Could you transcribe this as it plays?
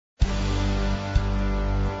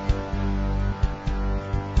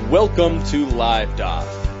Welcome to Live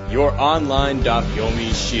Daf, your online Daf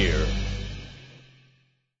Yomi Shir.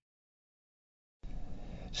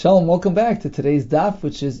 Shalom, welcome back to today's Daf,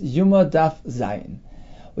 which is Yoma Daf Zayin.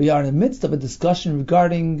 We are in the midst of a discussion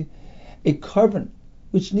regarding a carbon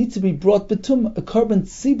which needs to be brought betum, a carbon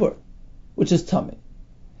tzibur, which is tummy.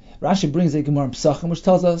 Rashi brings a Gemara in Pesachim which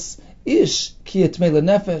tells us, Ish ki etmei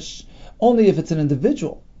lenefesh, only if it's an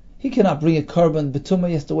individual. He cannot bring a carbon betuma,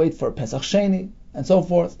 he has to wait for Pesach Sheni, and so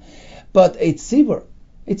forth. But a tzibur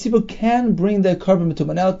can bring the carbon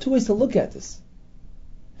betuma. Now, two ways to look at this.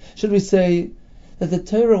 Should we say that the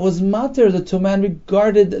Torah was mater the tumah and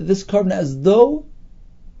regarded this carbon as though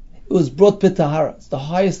it was brought pitahara? It's the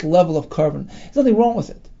highest level of carbon. There's nothing wrong with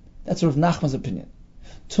it. That's Rav Nachman's opinion.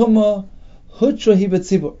 Tumah hutra hi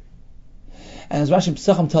betzibur. And as Rashi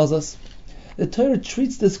Pesachim tells us, the Torah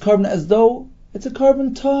treats this carbon as though it's a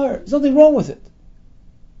carbon tar. There's nothing wrong with it.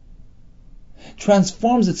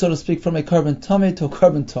 Transforms it, so to speak, from a carbon tameh to a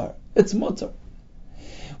carbon tar. It's mutar.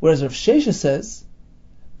 Whereas Rav Shesha says,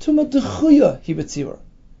 Tumah dechuya hi betzibur.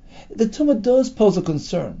 The tumah does pose a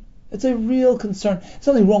concern. It's a real concern. There's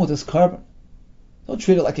nothing wrong with this carbon. Don't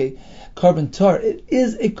treat it like a carbon tar. It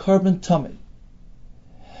is a carbon tameh.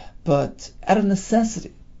 But out of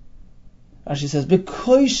necessity, Rashi says,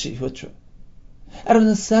 Bekoishi hutra. Out of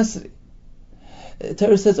necessity.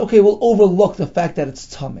 Torah says, okay, we'll overlook the fact that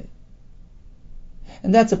it's tameh.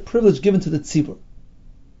 And that's a privilege given to the tzibur.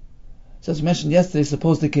 So as we mentioned yesterday,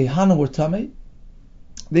 suppose the kehanim were tameh,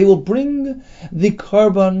 they will bring the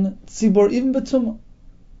carbon tzibur even betumah.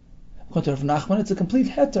 According to Rav Nachman, it's a complete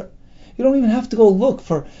heter. You don't even have to go look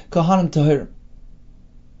for kahanim tahirim,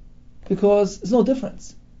 because there's no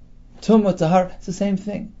difference. Tumah, tahar, it's the same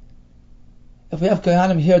thing. If we have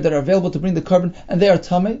kahanim here that are available to bring the carbon and they are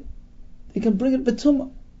tameh, they can bring it betumah.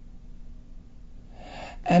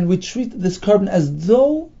 And we treat this carbon as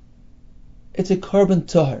though it's a carbon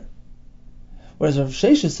tahar. Whereas Rav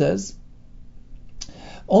Shesha says,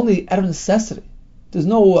 only out of necessity. There's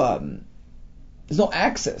no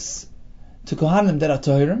access to kohanim that are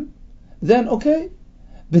tahirim. Then okay,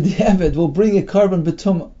 b'diavad will bring a carbon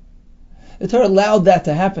betumah. The Torah allowed that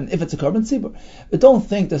to happen if it's a carbon tzibur. But don't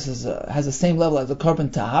think this has the same level as a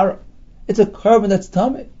carbon tahara. It's a carbon that's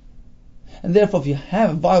tameh. And therefore, if you have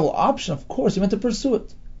a viable option, of course, you're meant to pursue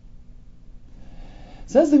it.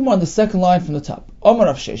 Says the Gemara on the second line from the top. Omar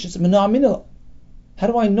Rav Sheshes, Mina Aminila. How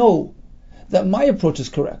do I know that my approach is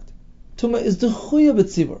correct? Tumah is the chuya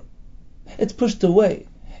b'tzibur. It's pushed away.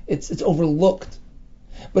 It's overlooked.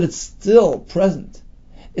 But it's still present.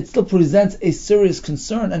 It still presents a serious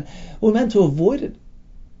concern, and we're meant to avoid it,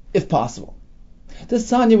 if possible. This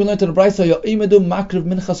Tanya we learned in the Brayso, Yo'imedu makriv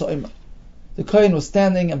minchas o'imah. The Kohen was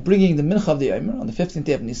standing and bringing the mincha of the Yoma on the 15th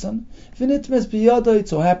day of Nisan. V'nitmes biyado, it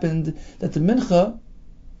so happened that the mincha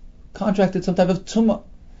contracted some type of tumah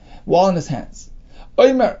while in his hands.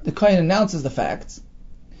 Omer, the Kohen announces the facts.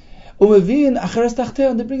 Umevin acheres tachteh,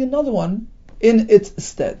 and they bring another one in its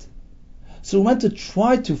stead. So we went to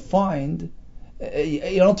try to find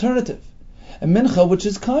an alternative, a mincha which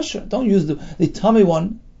is kosher. Don't use the tummy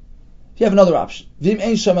one. If you have another option, v'im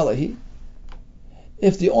ein sham elahi.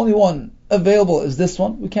 If the only one available is this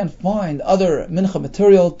one, we can't find other mincha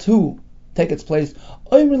material to take its place.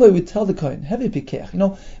 We tell the Kohen, have a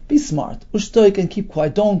pikech, be smart, ushtoik, and keep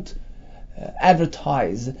quiet. Don't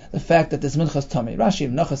advertise the fact that this mincha is tummy. Rashi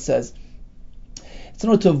Menachos says, it's in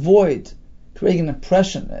order to avoid creating an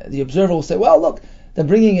impression. The observer will say, well, look, they're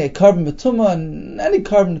bringing a carbon betumah, and any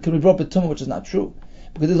carbon can be brought betumah, which is not true,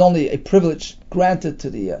 because there's only a privilege granted to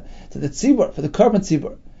the tzibur, for the carbon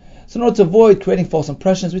tzibur. So in order to avoid creating false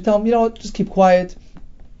impressions, we tell them, just keep quiet,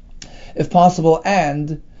 if possible,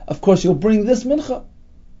 and of course you'll bring this mincha.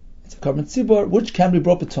 It's a carbon tzibur, which can be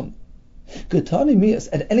brought betumah. Getani miyas,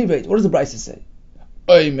 at any rate, what does the Brayso say?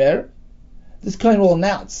 Omer, this Kohen will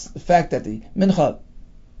announce the fact that the mincha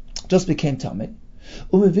just became tameh.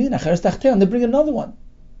 Umevin acheres tachteh, and they bring another one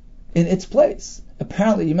in its place.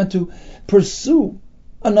 Apparently, you're meant to pursue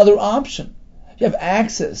another option. If you have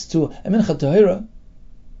access to a mincha tahira,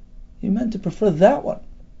 you're meant to prefer that one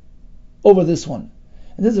over this one.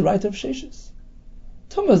 And this is the right of Sheshes.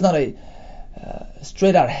 Tumah is not a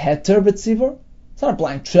straight out heter b'tzibur. It's not a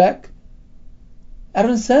blank check. Out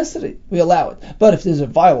of necessity, we allow it. But if there's a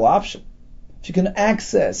viable option, if you can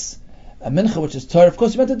access a mincha which is Torah, of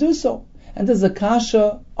course you're meant to do so. And there's a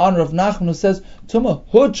kasha on Rav Nachman who says, Tumah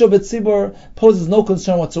hutra b'tzibur poses no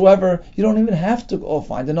concern whatsoever. You don't even have to go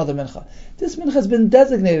find another mincha. This mincha has been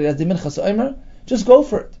designated as the minchas omer. Just go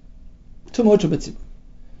for it. Tumah hutra b'tzibur.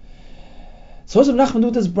 So what's Rav Nachman do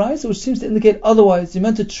with this brisa, which seems to indicate otherwise? You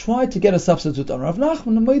meant to try to get a substitute on Rav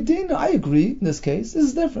Nachman. Moedina, I agree. In this case, this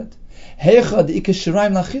is different. Heicha de'ika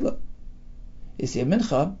shirayim lachila. You see, a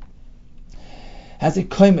mincha has a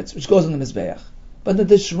koimetz which goes on the mizbeach, but the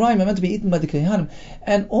shirayim are meant to be eaten by the kohanim.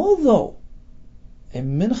 And although a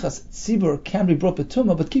minchas tzibur can be brought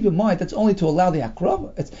betuma, but keep in mind that's only to allow the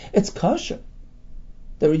akrava. It's kosher.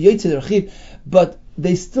 They're yetzer, they're chiv, but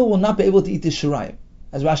they still will not be able to eat the shirayim,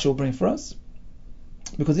 as Rashi will bring for us.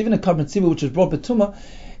 Because even a carbon tzibur which is brought betuma,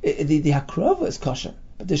 the hakrava is kosher,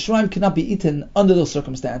 but the shiraim cannot be eaten under those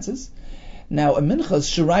circumstances. Now a mincha's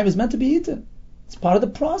shiraim is meant to be eaten. It's part of the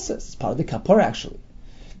process. It's part of the kapara actually,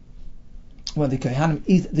 when the kohanim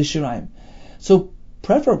eat the shiraim. So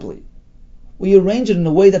preferably, we arrange it in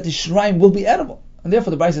a way that the shiraim will be edible. And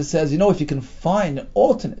therefore the Brisa says, if you can find an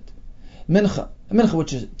alternate mincha, a mincha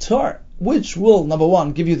which is tar, which will, number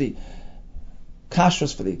one, give you the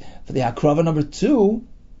kashrus for the hakrava. Number two,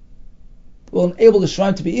 will enable the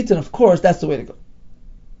shiraim to be eaten. Of course, that's the way to go.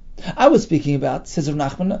 I was speaking about, says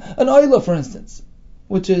Rav Nachman, an oila, for instance,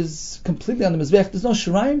 which is completely on the mizbech. There's no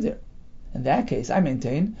shiraim there. In that case, I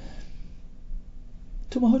maintain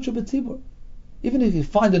tumahotra b'tzibur. Even if you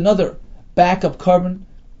find another backup carbon,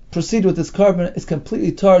 proceed with this carbon. It's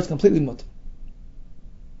completely tar. It's completely mutter.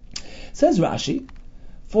 Says Rashi,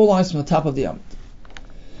 4 lines from the top of the Yom.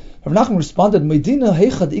 Rav Nachman responded, Medina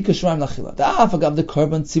heicha de'ika shiraim lachila. Da'afagav the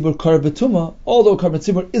carbon tzibur kar betuma. Although carbon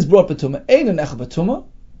tzibur is brought betuma, ein necha betuma.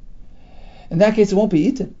 In that case, it won't be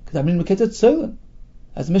eaten because I mean meketet tzoylin,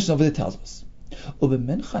 as the Mishnah over there tells us.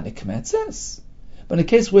 Ubemincha nekmetzes. But in a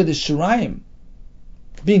case where the shiraim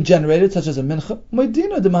being generated, such as a mincha,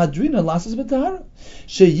 Medina de mahadrina lasas betahara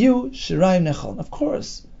sheyu shiraim nechal. Of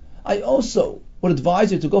course, I also would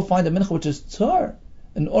advise you to go find a mincha which is tar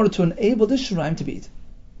in order to enable this shiraim to be eaten.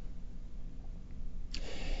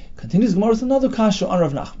 Continues Gemara with another kasha on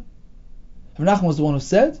Rav Nachman. Rav Nachman was the one who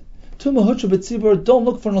said, Tumahutra b'tzibur, don't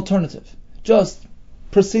look for an alternative. Just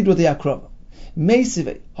proceed with the akrava.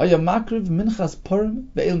 Meisive, haya makriv minchas parim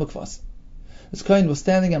ve'il mukvas. This kohen was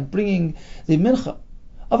standing and bringing the mincha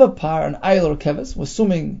of a par, an ayil or keves. We're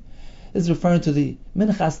assuming this is referring to the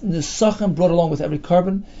minchas nesachim brought along with every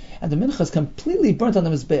carbon, and the mincha is completely burnt on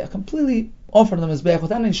the mizbeach, completely offered on the mizbeach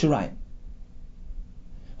without any shirayim.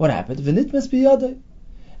 What happened? V'nitmes biyadei.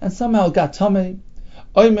 And somehow it got tamei.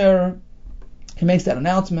 Omer, he makes that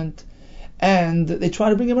announcement, and they try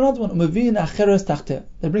to bring him another one. They bring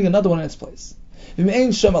another one in its place. If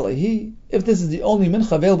this is the only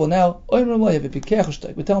mincha available now,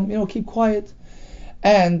 we tell him, keep quiet,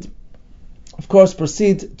 and of course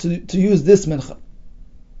proceed to use this mincha.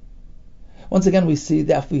 Once again, we see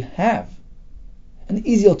that if we have an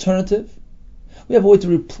easy alternative, we have a way to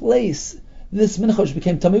replace this mincha which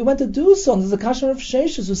became tamei. We went to do so. And there's a kasha of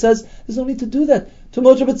Sheshes who says there's no need to do that.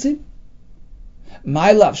 Tumotra b'tzib.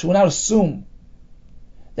 My love, should we not assume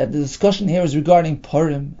that the discussion here is regarding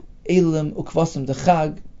parim, elim, ukvasim, the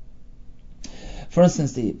chag? For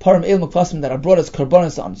instance, the parim, elim, ukvasim that are brought as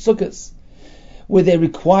karbanis on sukkahs, where they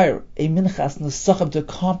require a minchas nesachim to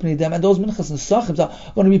accompany them, and those minchas nesachim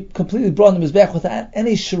are going to be completely brought in the mizbeach without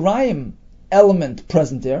any shirayim element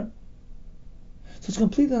present there. So it's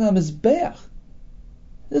completely on the mizbeach.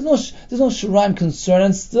 There's no shirayim concern,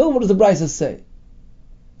 and still, what does the Brisa say?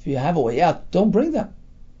 If you have a way out, don't bring them.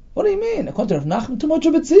 What do you mean? According to Rav Nachman, too much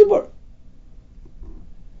of a tzibur.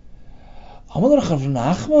 Rav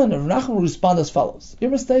Nachman will respond as follows.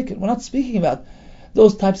 You're mistaken. We're not speaking about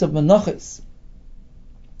those types of menachos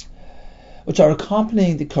which are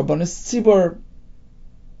accompanying the karbonis tzibur,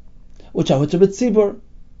 which are hutzah b'tzibur.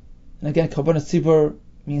 And again, karbonis tzibur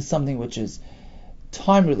means something which is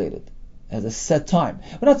time related, as a set time.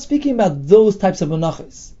 We're not speaking about those types of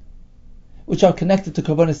menachos which are connected to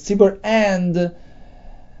karbonis tzibur and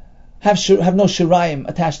have no shirayim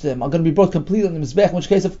attached to them, are going to be brought completely in the mizbech, in which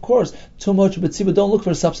case, of course, too much b'tzibur, don't look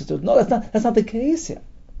for a substitute. No, that's not the case here.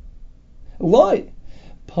 Why?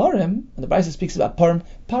 Parim, when the Brisa speaks about parim,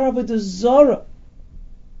 paravadazara.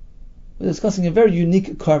 We're discussing a very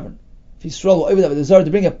unique carbon. If you stroll over there with the zara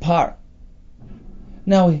to bring a par.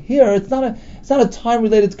 Now here, it's not a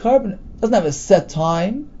time-related carbon. It doesn't have a set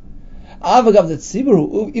time. Avagav the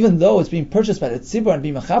tzibur, even though it's being purchased by the tzibur and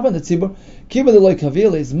being mechaba on the tzibur, kibbutz loy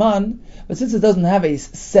kavil is man, but since it doesn't have a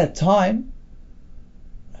set time,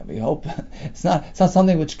 we hope it's not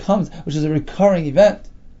something which is a recurring event.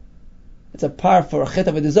 It's a par for a chet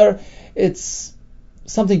avodah. It's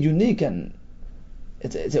something unique and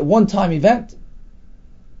it's a one-time event.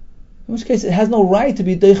 In which case, it has no right to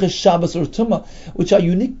be deiches Shabbos or Tumah, which are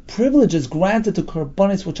unique privileges granted to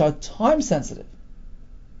korbanos which are time sensitive,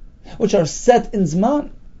 which are set in Zman.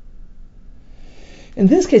 In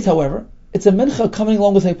this case, however, it's a mincha coming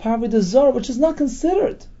along with a parva zara, which is not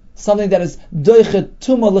considered something that is doichet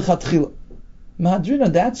tuma lechatchila.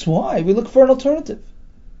 Mahadrina, that's why we look for an alternative.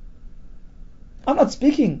 I'm not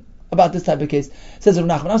speaking about this type of case, says Rav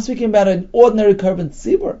Nachman. I'm speaking about an ordinary carbon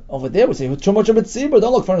tzibur. Over there we say too much of a tzibur,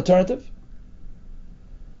 don't look for an alternative.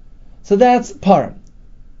 So that's parim.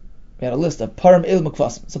 We had a list of parim el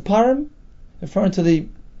makvasim. So parim, referring to the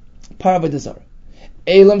parva zara.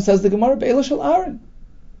 Elam, says the Gemara, be'ela shel Aaron.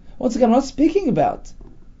 Once again, I'm not speaking about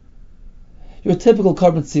your typical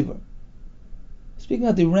carbon tzibur. Speaking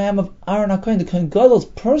about the ram of Aaron HaKohen, the Kohen Gadol's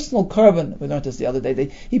personal carbon. We learned this the other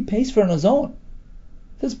day. He pays for it on his own.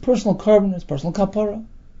 His personal carbon, his personal kapara.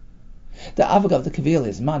 The avagav, the kavil,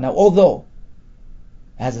 is man. Now, although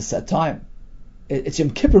it has a set time, it's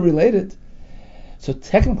Yom Kippur related, so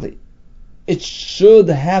technically it should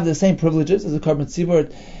have the same privileges as a carbon tzibur.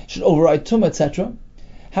 It should override tumah, etc.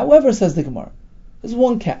 However, says the Gemara, there's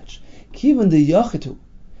one catch. Given the yachitu,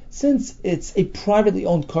 since it's a privately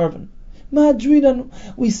owned carbon, Madridan,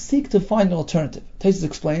 we seek to find an alternative. Taisus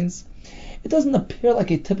explains, it doesn't appear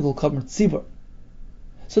like a typical carbon tzibur.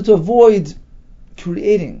 So to avoid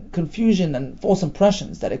creating confusion and false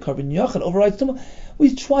impressions that a carbon yachid overrides tumah,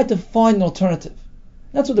 we try to find an alternative.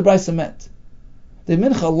 That's what the Brisa meant. The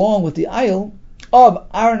mincha along with the aisle of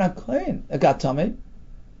Aaron HaKohen that got tamei,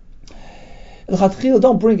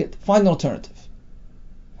 don't bring it. Find an alternative.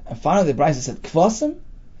 And finally, the Brisa said, Kvasim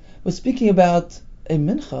was speaking about a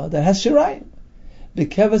mincha that has shirayim.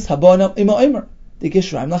 Bekeves habonam ima omer. They get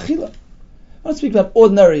shirayim lachila. I'm not speaking about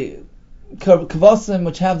ordinary kvasim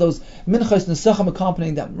which have those minchas nesachim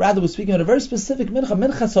accompanying them. Rather, we're speaking about a very specific mincha,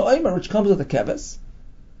 minchas ha'omer, which comes with the keves.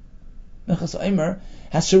 Minchas ha'omer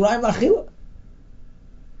has shirayim lachila.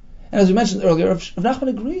 And as we mentioned earlier, Rav Nachman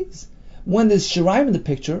agrees. When there's shirayim in the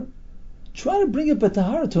picture, try to bring it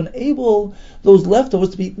b'tahara to enable those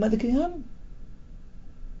leftovers to be eaten by the kohanim.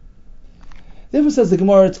 Therefore, says the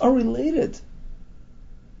Gemara, it's unrelated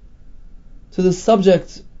to the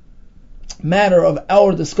subject matter of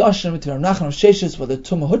our discussion between Rav Nachman and Sheshes, whether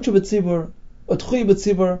tumah hutra b'tzibur or tchuy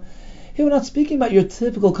b'tzibur. Here we're not speaking about your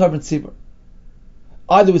typical carbon tzibur.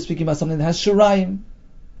 Either we're speaking about something that has shirayim,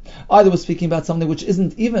 either we're speaking about something which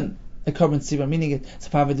isn't even a carbon tzibur, meaning it's a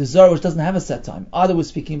parva zara which doesn't have a set time. Either we're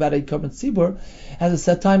speaking about a carbon tzibur has a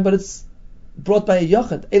set time, but it's brought by a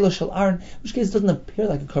yachid, elo shel Aaron, in which case it doesn't appear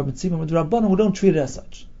like a carbon tzibur. With Rabbanan, we don't treat it as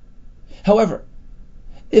such. However,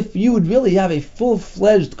 if you would really have a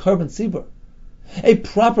full-fledged carbon tzibur, a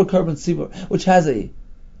proper carbon tzibur, which has a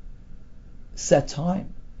set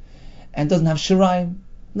time, and doesn't have shirayim,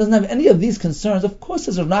 doesn't have any of these concerns, of course,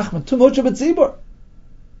 as Rav Nachman, too much of a tzibur.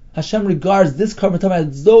 Hashem regards this carbon tzibur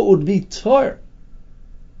as though it would be tor.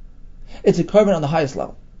 It's a carbon on the highest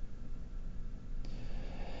level.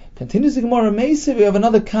 Continues the Gemara, Meisi, we have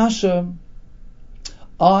another kasha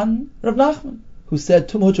on Rav Nachman, who said,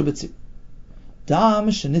 Tum hucha b'tzibur. Dam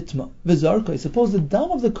shenitma v'zarka. Suppose the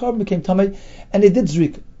dam of the carbon became tamei, and they did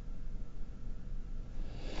zrika.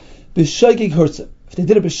 B'shoigig hurtza. If they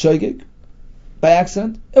did it b'shoigig, by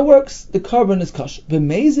accident, it works. The carbon is kosher.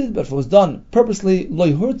 V'meizid, but if it was done purposely,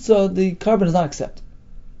 loy hurtza, the carbon is not accepted.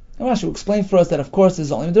 And Rashi will explain for us that, of course, this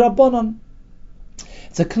is only the Rabbanon.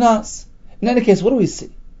 It's a knas. In any case, what do we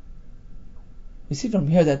see? We see from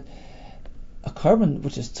here that a carbon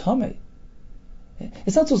which is tamei,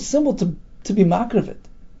 it's not so simple to be makar of it.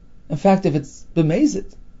 In fact, if it's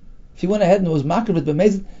b'mezid, if you went ahead and it was makar of it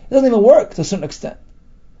b'mezid, it doesn't even work to a certain extent.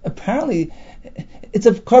 Apparently, it's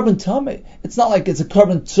a carbon tamei. It's not like it's a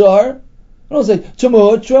carbon tar. We don't say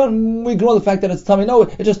tumah and we ignore the fact that it's tamei. No,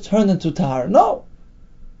 it just turned into tahar. No,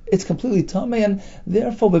 it's completely tamei, and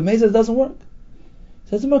therefore b'mezid it doesn't work.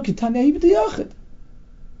 Says the Yachid.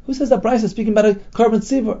 Who says that Bryce is speaking about a carbon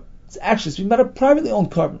tzibur? It's actually speaking about a privately owned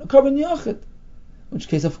carbon, a carbon yachid. In which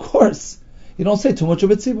case, of course, you don't say too much of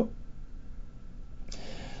a tzibur.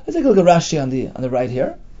 Let's take a look at Rashi on the right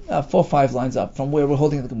here, 4 or 5 lines up from where we're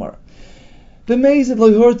holding the Gemara. B'mezid lo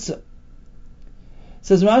yurtza.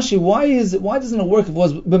 Says Rashi, why doesn't it work if it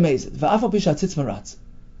was b'mezid? V'afal pisha tzitz maratz.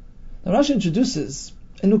 Now Rashi introduces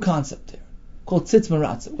a new concept here called tzitz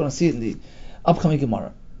maratz. We're going to see it in the upcoming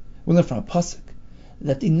Gemara. We learn from a pasuk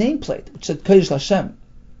that the nameplate, which said Kodesh Lashem,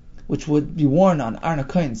 which would be worn on Aaron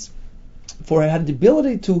HaKohen's, for it had the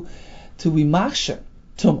ability to be machsher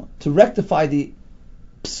tumah, to rectify the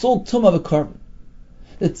psul tumah of a carbon.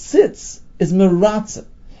 The tzitz is meratzah,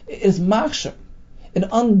 it is machsher, it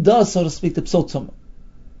undoes, so to speak, the psul tumah.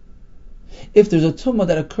 If there's a tumah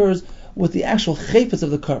that occurs with the actual chayfetz of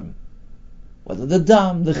the carbon, whether the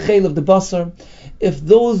dam, the chayl of the basar, if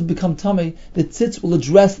those become tamei, the tzitz will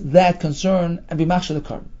address that concern and be machshel the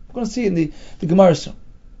carbon. We're going to see in the Gemara soon.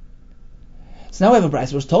 So now we have a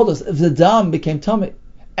brayso which told us if the dam became tummy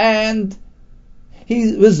and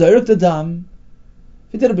he reserved the dam,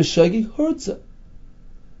 if he did a b'shogeg, hurtza.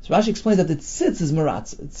 So Rashi explains that the tzitz is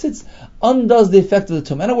maratz. The tzitz undoes the effect of the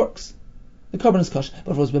tum, and it works. The carbon is kosher.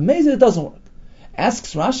 But if it was b'mezid, it doesn't work.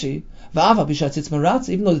 Asks Rashi, v'ava b'shat tzitz maratz,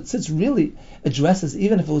 even though the tzitz really addresses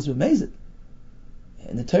even if it was b'mezid.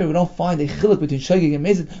 In the Torah we don't find a chiluk between shogeg and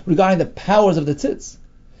mezid regarding the powers of the tzitz.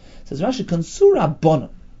 Says Rashi, konsura bona,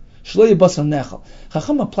 shlo yibasar nechal.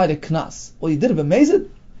 Chacham applied a knas. Well, you did it b'mezid,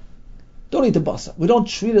 don't eat the basar. We don't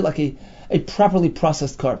treat it like a properly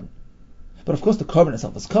processed carbon. But of course the carbon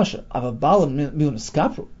itself is kosher. Avabalam milun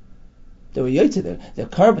skapru. They were yotze, they're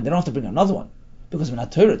carbon, they don't have to bring another one. Because in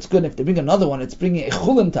Torah it's good, and if they bring another one, it's bringing a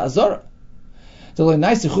chulin to Azara. So like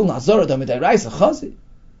nice chulin Azara, domidayrais a chazi.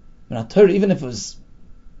 In Torah, even if it was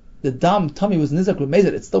the dam tummy was nizak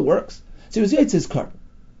remezed, it still works. So he was yotze his carbon.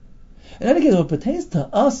 In any case, what pertains to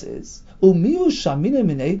us is umiu shamina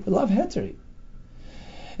minei love heteri.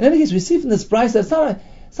 In any case, we see from this price that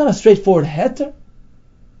it's not a straightforward heter.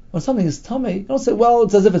 When something is tummy, you don't say, well,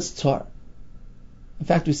 it's as if it's tar. In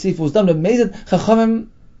fact, we see if it was done with mezid, Chachamim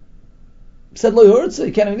said lo yurtza,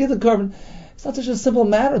 you can't even eat the carbon. It's not such a simple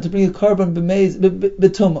matter to bring a carbon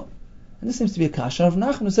b'tumah. And this seems to be a kasha of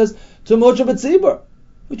Nachman who says, Tumocha b'tzibur.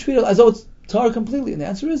 We treat it as though it's tar completely. And the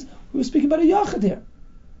answer is, we were speaking about a yachid here.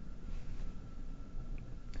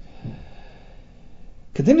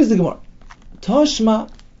 Continues the Gemara. Tashma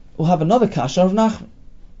will have another kasha of Nachman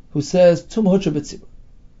who says, Tumocha b'tzibur.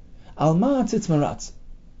 Alma tzitz maratz.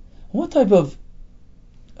 What type of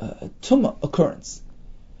tumah occurrence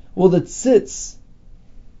will the tzitz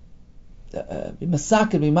be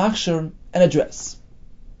masaker, be machshir, and address?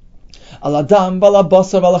 Al adam, bala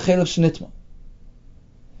basar, bala chelev shenitma.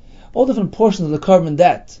 All different portions of the carbon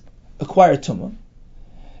that acquire tumah,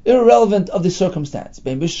 irrelevant of the circumstance.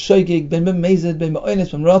 Ben b'shogeg, ben b'mezid, ben b'oines,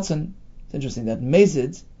 ben ratzon. It's interesting that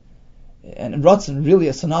mezid and ratzon really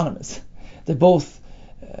are synonymous. They're both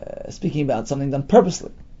speaking about something done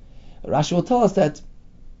purposely. Rashi will tell us that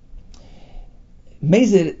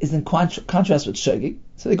mezid is in contrast with shogeg,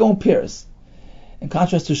 so they go in pairs. In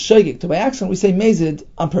contrast to shogeg, to by accident, we say mezid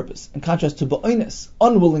on purpose. In contrast to ba'oines,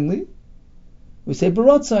 unwillingly, we say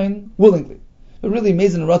b'ratzain, willingly. But really,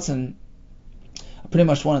 mezid and ratzon are pretty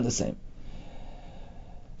much one and the same.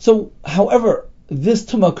 So, however this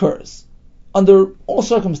tumah occurs, under all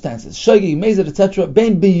circumstances, shogeg, mezid, etc.,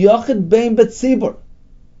 bein b'yachid, bein b'tzibur.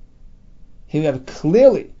 Here we have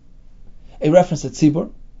clearly a reference to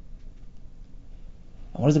tzibur.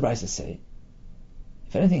 And what does the Brisa say?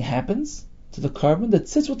 If anything happens to the carbon, the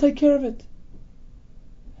tzitz will take care of it.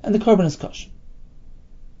 And the carbon is kosher.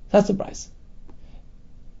 That's the Brisa.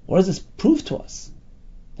 What does this prove to us?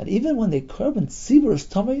 That even when the carbon tzibur is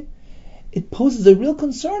tummy, it poses a real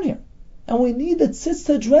concern here. And we need the tzitz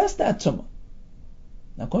to address that tumah.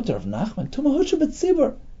 Now, according to Rav Nachman, tumah hutsha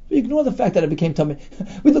b'tzibur. We ignore the fact that it became tummy.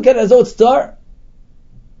 We look at it as though it's tar.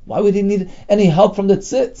 Why would he need any help from the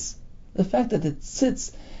tzitz? The fact that the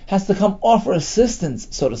tzitz has to come offer assistance,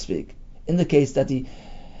 so to speak, indicates that the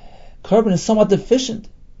carbon is somewhat deficient.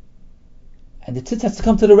 And the tzitz has to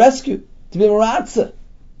come to the rescue, to be maratza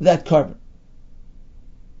that carbon.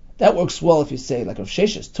 That works well if you say, like Rav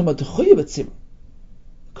Sheshes, tumah techuya b'tzibur.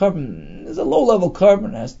 Carbon is a low-level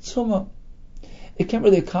carbon, it has tumah. It can't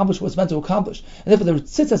really accomplish what's meant to accomplish. And therefore the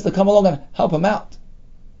tzitz has to come along and help him out.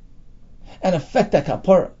 And affect that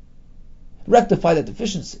kapara. Rectify that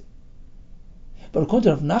deficiency. But according to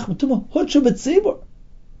Rav Nachman, tumah hutsha b'tzibur.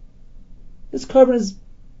 This carbon is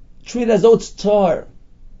treated as though it's tar.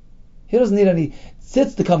 He doesn't need any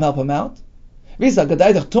tzitz to come help him out. Visa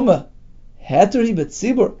gadaydach tumah heteri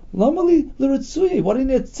b'tzibur. Lamali l'ritzuyi. What do you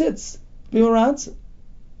need tzitz? Be more answer.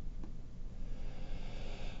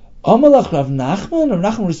 Amalach Rav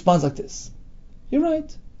Nachman responds like this. You're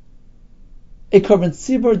right. A carbon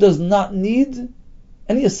tzibur does not need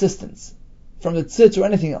any assistance from the tzitz or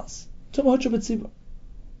anything else. Tumah hutsha b'tzibur.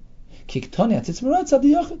 Kiktani atzitz meratza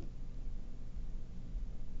di yachid.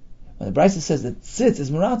 When the Brisa says that tzitz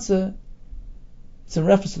is meratza, it's in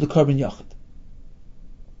reference to the carbon yachid.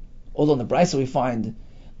 Although in the Brisa we find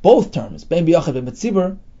both terms, bein b'yachid, bein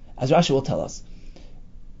b'tzibur, as Rashi will tell us.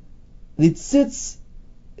 The tzitz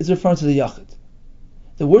is referring to the yachid.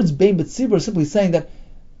 The words bein b'tzibur are simply saying that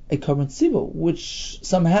a carbon tzibur, which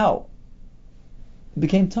somehow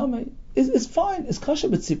became tummy, is fine, is kosher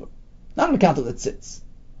b'tzibur. Not on account of the tzitz.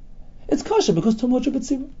 It's kosher because tumah hutsha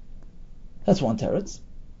b'tzibur. That's one teretz.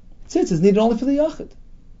 Tzitz is needed only for the yachid.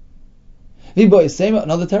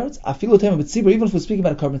 Another teretz, afilu tema b'tzibur, even if we're speaking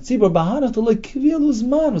about a carbon tzibur, bahana to like kivil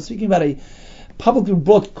uzman, we're speaking about a publicly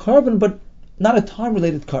brought carbon, but not a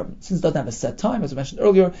time-related carbon, since it doesn't have a set time, as I mentioned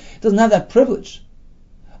earlier, it doesn't have that privilege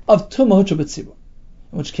of Tumah Hutra B'tzibur,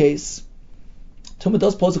 in which case Tumah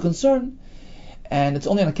does pose a concern, and it's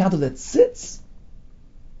only on account of that tzitz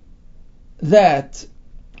that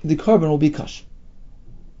the carbon will be kasher.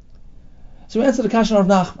 So we answer the kasha of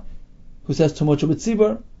Nachman, who says Tumah Hutra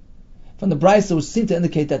B'tzibur, from the Brisa, which seemed to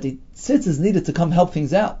indicate that the tzitz is needed to come help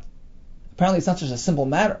things out. Apparently it's not such a simple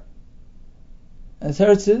matter. And the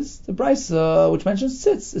Teretz is, the Brisa, which mentions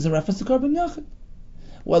tzitz, is in reference to carbon yachid.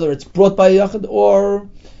 Whether it's brought by a yachid or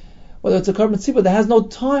whether it's a carbon tzibur that has no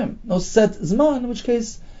time, no set zman, in which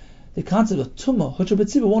case the concept of Tumah Hutra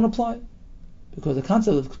B'tzibur won't apply. Because the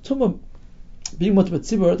concept of Tumah being Hutra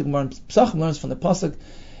B'tzibur, the Gemara in Pesachim learns from the Pasuk,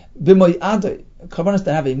 B'moy adai, karbanos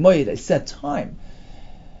that have a moed, a set time,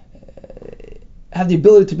 have the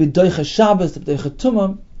ability to be doicha Shabbos, to be doicha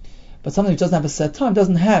Tumah, but something which doesn't have a set time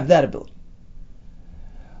doesn't have that ability.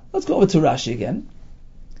 Let's go over to Rashi again.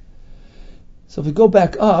 So if we go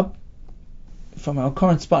back up from our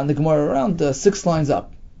current spot in the Gemara, around 6 lines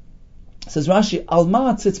up, it says Rashi,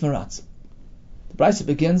 Alma tzitz meratz. The Brisa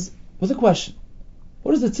begins with a question.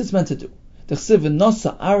 What is the tzitz meant to do?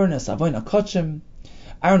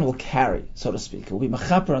 Aaron will carry, so to speak. It will be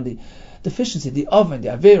mechaper on the deficiency, the oven, the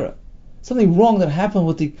avera, something wrong that happened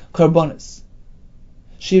with the karbonis.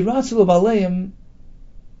 Shiratzu baleim,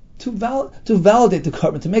 to validate the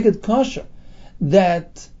carbon, to make it kosher,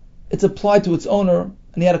 that it's applied to its owner, and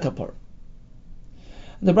he had a kapar.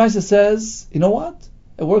 And the Brisa says, you know what?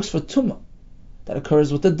 It works for tumah, that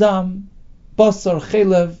occurs with the dam, basar,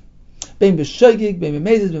 chelev, bein b'shogig, bein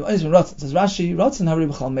b'mezid, bein b'onis, bein ratzin. Says Rashi, ratzin havri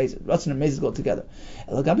b'chal mezid. Ratzin and mezid go together.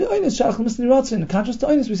 Elagabi onis, shalach misni ratzin. In contrast to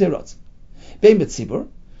onis, we say ratzin. Bein b'tzibur.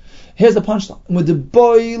 Here's the punchline. With the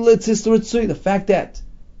boy letzis to the fact that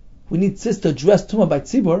we need tzis to address tumah by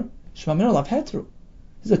tzibur, shema min olav hetru.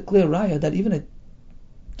 This is a clear raya that even a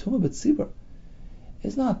tumah by tzibur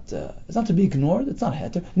is not to be ignored. It's not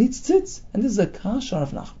heter. It needs tzitz, and this is a kasha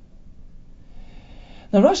of Nachman.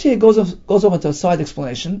 Now Rashi here goes over to a side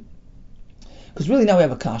explanation, because really now we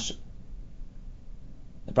have a kasha.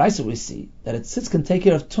 The Brisa we see that a tzitz can take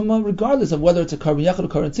care of tumah regardless of whether it's a carbon yachid or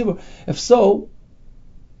carbon tzibur. If so,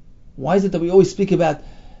 why is it that we always speak about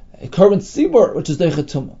a carbon tzibur, which is deichet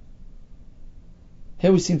tumah?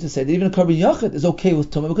 Here we seem to say that even a carbon yachid is okay with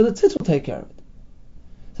tumah because the tzitz will take care of it.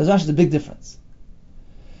 So that's actually the big difference.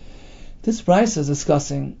 This Brisa is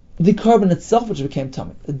discussing the carbon itself, which became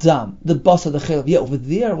tumah, the dam, the basa, the chelev. Yeah, over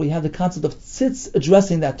there we have the concept of tzitz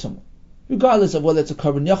addressing that tumah, regardless of whether it's a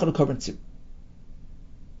carbon yachid or carbon tzibur.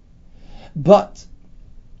 But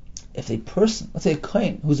if a person, let's say a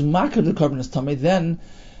kohen, who's marked the carbon as tumah, then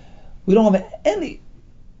we don't have any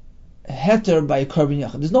heter by a carbon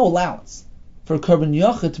yachid. There's no allowance for a carbon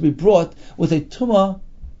yachid to be brought with a tumah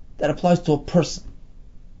that applies to a person,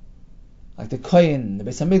 like the kohen, the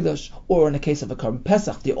Beis Hamikdash, or in the case of a carbon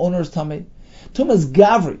pesach, the owner is tumah. Tumah is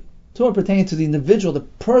gavri. Tumah pertaining to the individual, the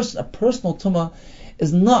person. A personal tumah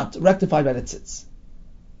is not rectified by the tzitz.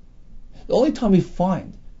 The only time we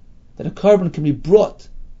find that a carbon can be brought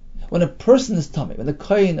when a person is tummy, when the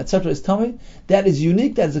kohen, etc. is tummy, that is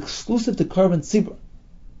unique, that is exclusive to carbon tzibur.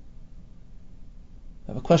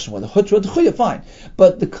 I have a question whether hutra or t'chuya, fine,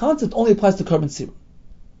 but the concept only applies to carbon tzibur.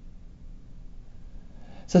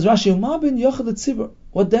 Says Rashi, Yoma bin yochad tzibur.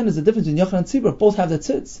 What then is the difference between yochad and tzibur? Both have the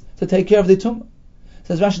tzitz to take care of the tumah.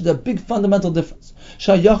 Says Rashi, there's a big fundamental difference.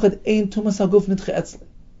 Sha yochad ein tumas haguf nitche etzli.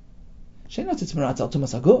 She'ena tzitz meratz al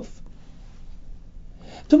tumas haguf.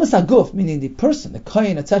 Tumas haguf, meaning the person, the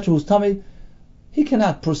kohen, etc., who's tummy, he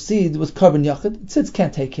cannot proceed with carbon yachid. Tzitz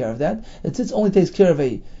can't take care of that. The tzitz only takes care of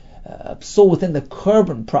a soul within the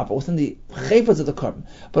carbon proper, within the chayfas of the carbon,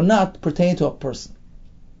 but not pertaining to a person.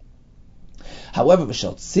 However,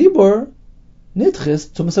 v'shel tzibur nitchis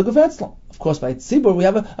tumas haguf etzlam. Of course, by tzibur we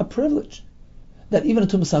have a privilege that even a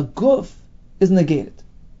tumas haguf is negated,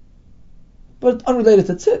 but unrelated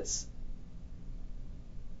to tzitz.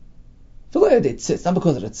 Not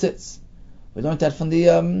because of the tzitz. We learned that from the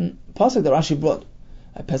pasuk that Rashi brought.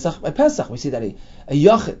 By Pesach, we see that a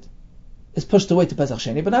yachid is pushed away to Pesach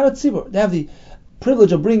Sheni, but not a tzibur. They have the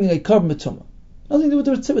privilege of bringing a carbon b'tumah. Nothing to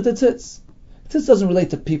do with the tzitz. Tzitz doesn't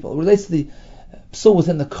relate to people. It relates to the psul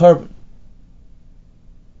within the carbon.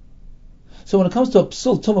 So when it comes to a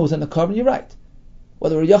psul tumah within the carbon, you're right.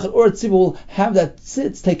 Whether a yachid or a tzibur will have that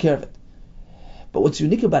tzitz take care of it. But what's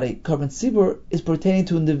unique about a carbon tzibur is pertaining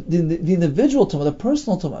to the individual tumah, the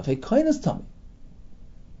personal tumah. If a kohen is tumah,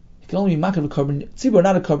 it can only be makar of a carbon tzibur,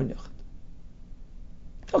 not a carbon yachid.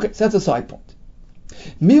 Okay, so that's a side point.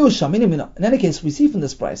 In any case, we see from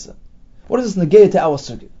this brisa, what does this negate to our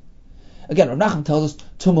sugya? Again, Rav Nachman tells us,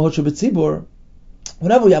 Tumah Hutra B'tzibur,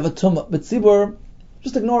 whenever you have a Tumah B'tzibur,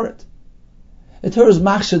 just ignore it. The Torah is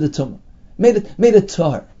machshir the Tumah, made it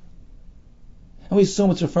tahar. And we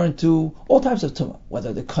assume it's referring to all types of Tumah,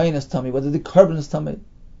 whether the Kain is tummy, whether the Korban is tummy.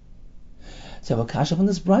 So you have a kasha from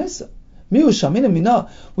this brisa. We heard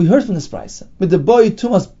from this brisa. With the boy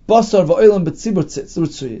Tumas Basar v'Oilam B'tzibur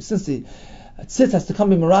Tzitz, since the tzitz has to come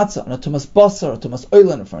be maratza, and a Tumas Basar, or Tumas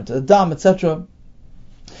Oilam, referring to the dam, etc.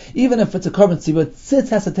 Even if it's a Korban tzibur, tzitz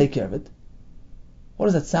has to take care of it. What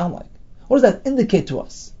does that sound like? What does that indicate to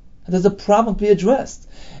us? That there's a problem to be addressed.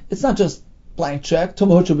 It's not just blank check,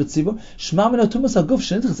 Tumah Hutra B'tzibur, Shma Mina Tumas HaGuf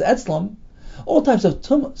Shenitchas Etzlam, all types of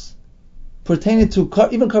tumas pertaining to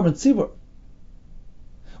even Korban tzibur.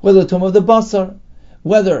 Whether the tumah of the basar,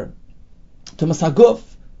 whether tumas haguf,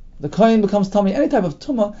 the kohen becomes tummy, any type of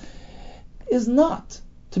tumah is not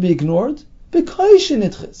to be ignored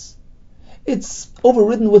because it's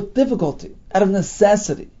overridden with difficulty, out of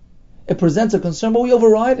necessity. It presents a concern, but we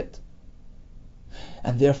override it.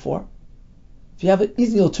 And therefore, if you have an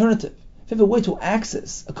easy alternative, if you have a way to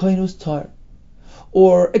access a kohen who's tar,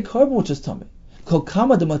 or a korban which is tummy, kol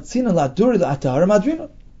kama de matzina la duri la atahara madrina,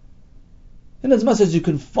 in as much as you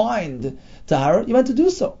can find tahara, you meant to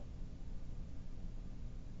do so.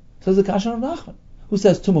 Says the Kashan of Nachman, who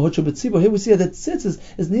says Tumah Hutra B'tzibur. Here we see that tzitz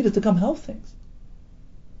is needed to come help things.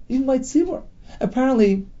 Even by tzibur.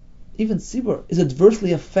 Apparently, even tzibur is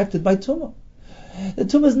adversely affected by tumah. The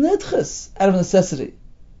tumah is nitches out of necessity.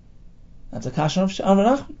 That's a Kashan of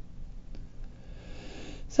Nachman.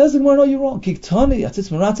 Says the Gemara, no, you're wrong. Kiktani,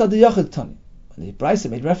 atzitz meratza de yachid tani. When the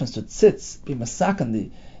Brisa made reference to tzitz, be masakan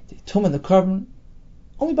the tumah and the korban,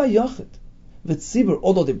 only by yachid. With tzibur,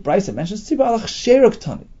 although the Brisa mentions tzibur alach sherak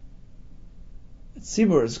tani.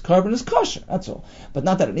 Tzibur's korban is kosher, that's all. But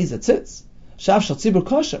not that it needs a tzitz. Shav shal tzibur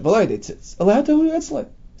kosher, v'loy de tzitz.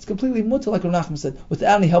 It's completely mutter, like Rav Nachman said,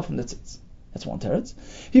 without any help from the tzitz. That's one teretz.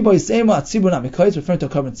 Hiba yisema tzibur na mikoyz, referring to a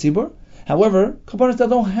korban tzibur. However, korbanos that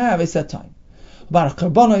don't have a set time. Barach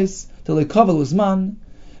korbanos, till they cover uzman, in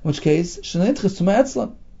which case, shenitchis tumah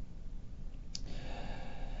etzlan.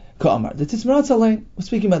 Ka'amar, the tzitz meratz alein, we're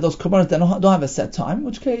speaking about those korbanos that don't have a set time, in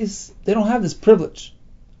which case, they don't have this privilege.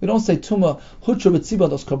 We don't say Tumah Hutra B'tzibur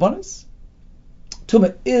those korbanos.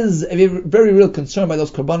 Tumah is a very real concern by those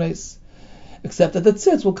korbanos, except that the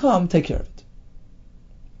tzitz will come take care of it.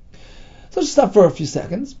 So let's just stop for a few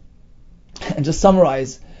seconds and just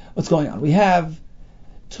summarize what's going on. We have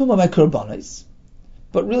Tumah by korbanos,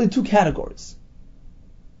 but really two categories.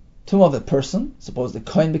 Tumah of the person, suppose the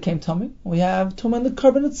kohen became tummy. We have Tumah in the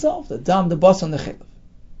korban itself, the dam, the bas, and the chelav.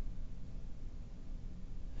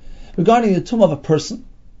 Regarding the Tumah of a person,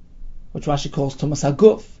 which Rashi calls Tumas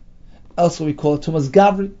Haguf, elsewhere we call it Tumas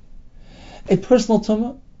Gavri. A personal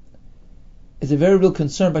Tumah is a very real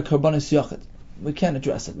concern by Korbanos Yachid. We can't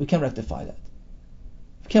address it, we can't rectify that.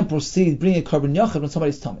 We can't proceed bringing a Korban Yachid when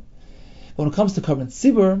somebody's tummy. But when it comes to Korban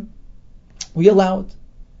Tzibur, we allow it.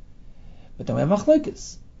 But then we have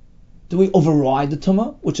Machlokes. Do we override the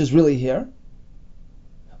Tumah, which is really here?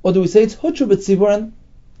 Or do we say it's Hutra B'tzibur and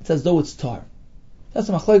it's as though it's tar? That's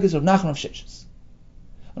the Machlokes of Nachman of Sheshes.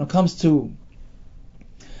 When it comes to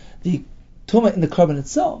the tumah in the korban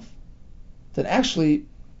itself, then actually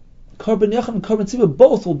korban yachid and korban tzibur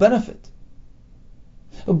both will benefit.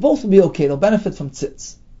 Both will be okay. They'll benefit from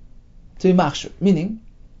tzitz to be machshir. Meaning,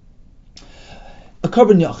 a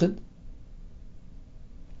korban yachid,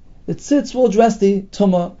 the tzitz will address the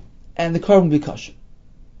tumah and the korban will be kosher.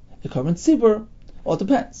 The korban tzibur, well, it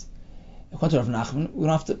depends. According to Rav Nachman, we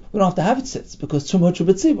don't have to have tzitz because tumah hutra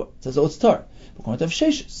b'tzibur. It says, oh, it's tar. According to Rav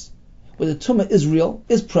Sheshes, where the tumah is real,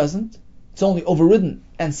 is present, it's only overridden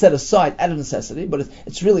and set aside out of necessity, but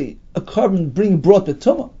it's really a korban being brought with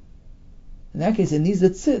tumah. In that case, it needs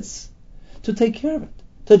the tzitz to take care of it,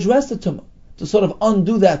 to address the tumah, to sort of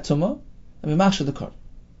undo that tumah and be machshir the korban.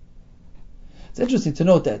 It's interesting to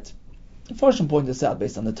note that the Farshim pointed this out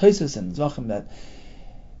based on the Tosfos and Zvachim that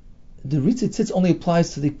the ritzit tzitz only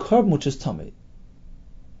applies to the korban which is tummy.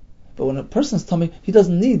 But when a person's tummy, he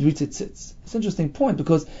doesn't need ritzit tzitz. It's an interesting point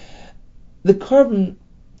because the korban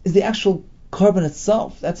is the actual korban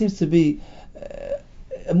itself. That seems to be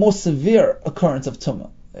a more severe occurrence of tumah.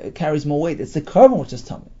 It carries more weight. It's the korban which is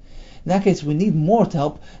tummy. In that case, we need more to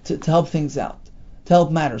help things out, to help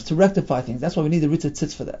matters, to rectify things. That's why we need the ritzit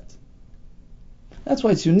tzitz for that. That's why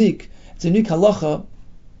it's unique. It's a unique halacha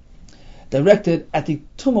directed at the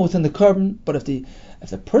tumah within the korban. But if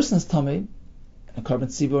the person's tummy, a korban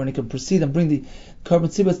tzibur, and he can proceed and bring the korban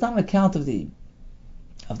tzibur, it's not on account of the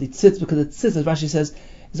tzitz, because the tzitz, as Rashi says,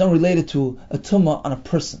 is not related to a tumah on a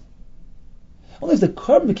person. Only if the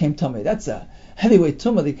korban became tummy, that's a heavyweight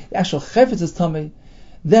tumah, the actual chayfetz is tummy,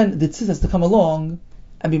 then the tzitz has to come along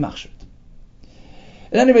and be machshir.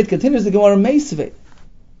 At any rate, continues the Gemara Meisvei. We're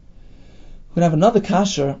going to have another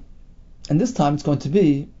kasha, and this time it's going to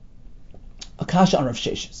be a kasha on Rav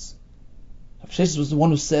Sheshes. Rav Sheshes was the one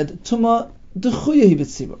who said, Tumah dechuya hi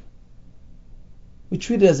b'tzibur. We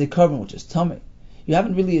treat it as a carbon, which is tummy. You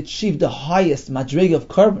haven't really achieved the highest madrega of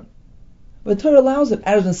carbon, but the Torah allows it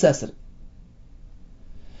out of necessity.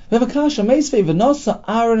 We have a kasha Meisvei v'nosa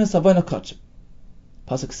Aaron es avayna kachim.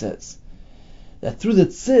 Pasuk says that through the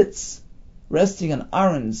tzitz resting on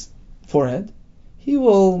Aaron's forehead, he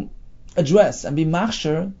will address and be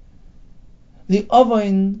machshir the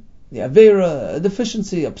avain, the avera, a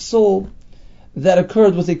deficiency, a psul that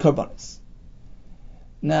occurred with the karbanis.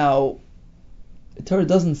 Now, the Torah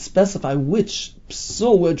doesn't specify which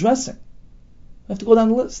psul we're addressing. We have to go down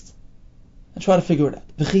the list and try to figure it out.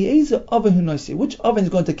 Which oven is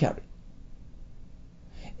going to carry?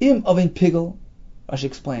 Im oven pigel, Rashi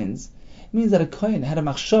explains, it means that a kohen had a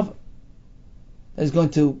machshava that is going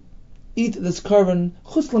to eat this carbon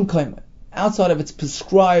chuslam kaima, outside of its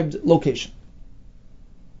prescribed location.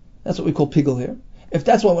 That's what we call pigel here. If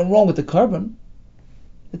that's what went wrong with the carbon,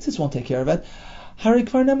 the tzitz won't take care of it. Hari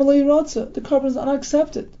kvar nemalei ratza, the carbon is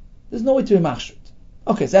unaccepted. There's no way to be machshir.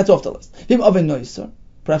 Okay, so that's off the list. Him oven noiser,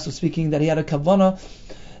 perhaps we're speaking that he had a kavana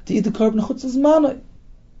to eat the carbon chutzas manai,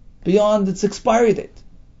 beyond its expiry date.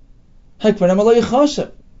 Hari kvar nemalei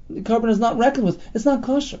chashav, the carbon is not reckoned with. It's not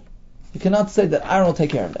kosher. You cannot say that Aaron will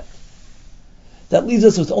take care of that. That leaves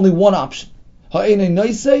us with only one option. Apparently,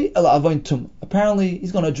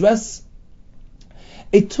 he's going to address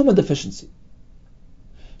a tumah deficiency.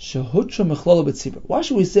 Why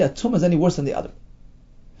should we say a tumah is any worse than the other?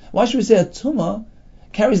 Why should we say a tumah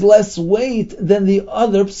carries less weight than the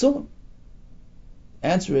other psulim?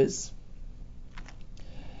 Answer is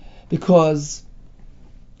because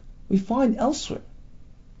we find elsewhere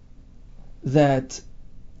that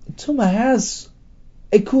tumah has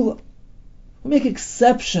a kula. We make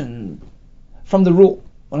exception from the rule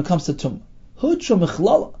when it comes to tumah. Hutra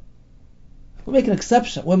mechlala. We make an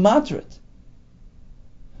exception. We're moderate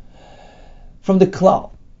from the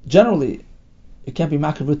klal. Generally, it can't be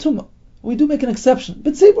makar v'tumah. We do make an exception.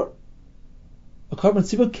 B'tzibur. A carbon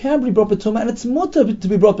tzibur can be brought b'tumah, and it's mutter to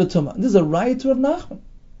be brought b'tumah. This is a right to Rav Nachman.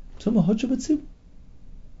 Tumah hutra b'tzibur.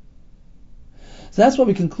 So that's why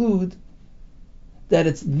we conclude that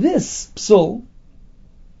it's this psul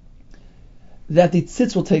that the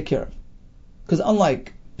tzitz will take care of. Because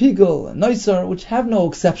unlike pigel and noiser, which have no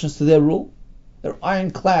exceptions to their rule, they're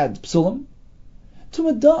ironclad psulim,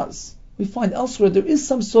 tumah does. We find elsewhere there is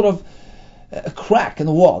some sort of a crack in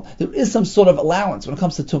the wall. There is some sort of allowance when it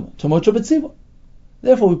comes to tumah. Tumah b'tzibur.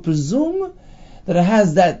 Therefore, we presume that it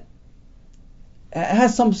has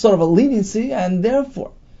some sort of a leniency, and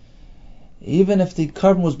therefore, even if the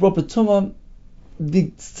carbon was brought b'tumah,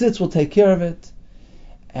 the tzitz will take care of it.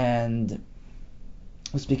 And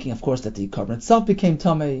we're speaking, of course, that the carbon itself became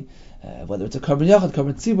tamei, whether it's a carbon yachad,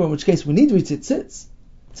 carbon tzibur, in which case we need to eat tzitz.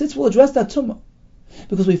 Tzitz will address that tumah,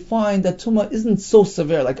 because we find that tumah isn't so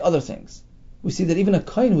severe like other things. We see that even a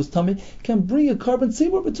kohen who's tamei can bring a carbon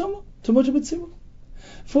tzibur b'tumah, tumah b'tzibur.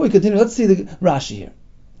 Before we continue, let's see the Rashi here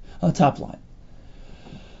on the top line.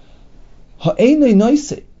 Ha'einei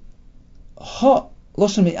noisei, ha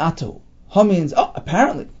loshen me'ato. Ha means,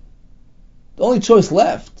 apparently, the only choice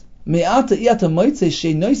left, me'ata iyata moitze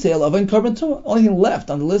she noisei el avain carbon tumah. Only thing left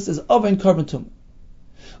on the list is avain carbon tumah.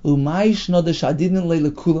 Umay shnode shadidin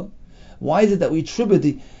le'lekula. Why is it that we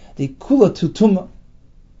attribute the kula to tumah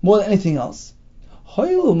more than anything else?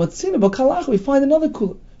 Hoylu matzina b'kalach. We find another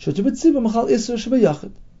kula.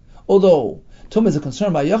 Although tumah is a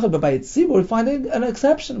concern by yachad, but by tzibur we find an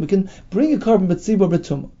exception. We can bring a carbon b'tzibur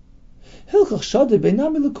b'tumah.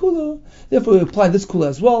 Therefore, we apply this kula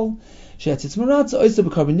as well. That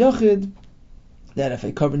if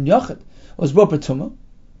a carbon yachid was brought b'tumah, in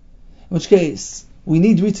which case we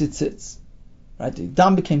need tzitz, right? The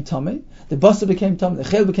dam became tamei, the basa became tamei, the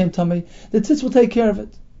chel became tamei. The tzitz will take care of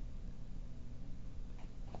it.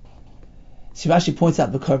 So Rashi points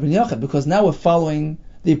out the carbon yachid because now we're following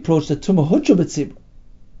the approach that tumah hutra b'tzibur.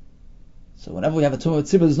 So whenever we have a tumah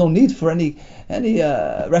b'tzibur, there's no need for any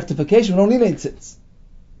rectification. We don't need any tzitz.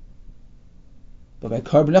 But by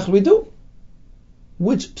carbon yachid we do.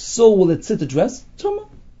 Which psul will the tzitz address? Tumah.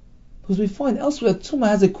 Because we find elsewhere that tumah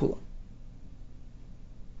has a kula.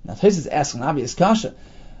 Now Tais is asking an obvious kasha.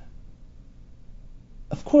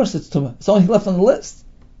 Of course it's tumah. It's the only thing left on the list.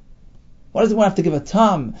 Why does he want to have to give a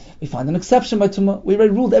tam? We find an exception by tumah. We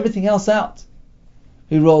already ruled everything else out.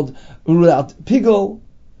 We ruled out pigel.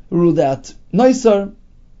 We ruled out noiser.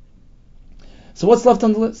 So what's left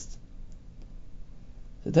on the list?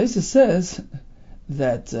 The Taisa says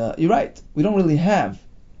that you're right, we don't really have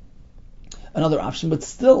another option, but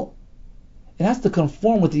still, it has to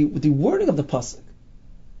conform with the wording of the pasuk.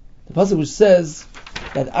 The pasuk which says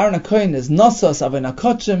that Aaron HaKohen is Nasas Avei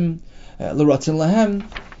Nakochim L'Ratzin Lahem,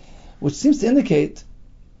 which seems to indicate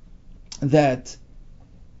that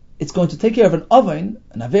it's going to take care of an oven,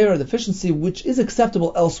 an avera, deficiency, which is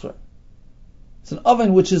acceptable elsewhere. It's an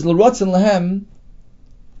oven which is L'Ratzin Lahem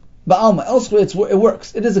Ba'alma. Elsewhere it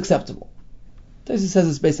works. It is acceptable. Taisi says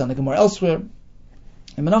it's based on the Gemara elsewhere.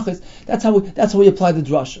 In Menachos, that's how we apply the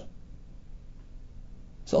drasha.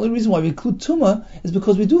 So the only reason why we include Tumah is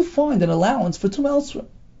because we do find an allowance for Tumah elsewhere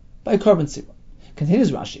by a carbon tzibur.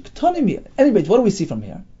 Continues Rashi. Anyway, what do we see from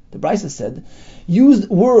here? The Brisa said, used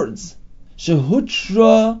words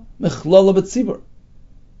shehutra mechlala b'tzibur.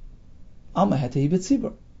 Alma hetehi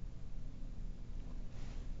b'tzibur.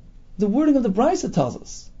 The wording of the Brisa tells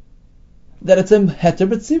us that it's a heter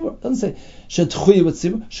b'tzibur. It doesn't say shetchuya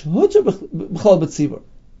b'tzibur, shehutra b'chlala b'tzibur.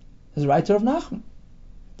 There's a writer of Nachman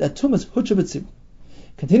that Tumah is hutra b'tzibur.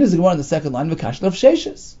 Continues the Gemara in the second line, v'kashan Rav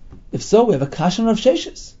Sheshes. If so, we have a kashan Rav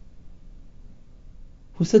Sheshes,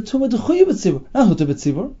 who said Tumah d'chuya b'tzibur, not hutra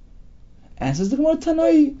b'tzibur. Answers the Gemara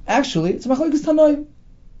Tanoi. Actually, it's machlokes Tanoi.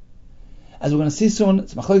 As we're going to see soon,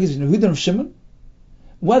 it's machlokes between Yehuda and Rav Shimon,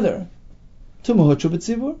 whether Tumah hutra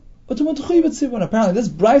b'tzibur or Tumah d'chuya b'tzibur. And apparently, this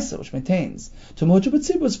Brisa, which maintains Tumah hutra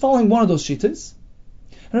b'tzibur, is following one of those shitas,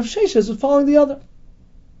 and Rav Sheshes was following the other.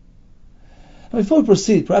 Now, before we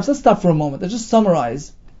proceed, perhaps let's stop for a moment and just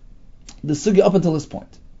summarize the sugya up until this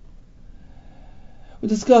point. We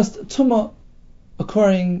discussed Tumah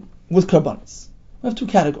occurring with karbanos. We have two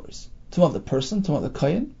categories: Tumah of the person, Tumah of the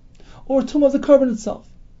kohen, or Tumah of the carbon itself.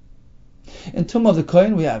 In Tumah of the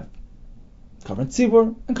kohen, we have carbon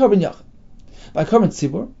tzibur and carbon yachid. By carbon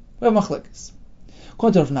tzibur, we have machlekes.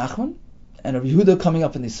 According to Rav Nachman and Rav Yehuda coming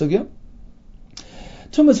up in the sugya,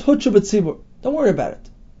 Tumah is hutra b'tzibur. Don't worry about it.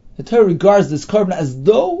 The Torah regards this carbon as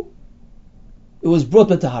though it was brought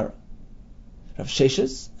by Tahara. Rav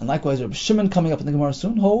Sheshes, and likewise Rav Shimon coming up in the Gemara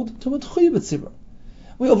soon, hold Tumah d'chuya b'tzibur.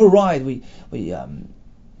 We override, we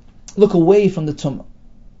look away from the Tumah,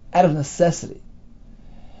 out of necessity.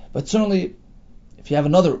 But certainly, if you have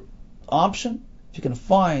another option, if you can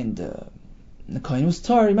find the Kohen who's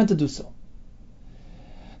tar, you're meant to do so.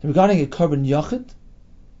 Regarding a carbon yachid,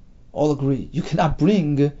 all agree, you cannot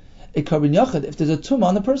bring a carbon yachid if there's a tumah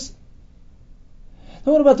on the person.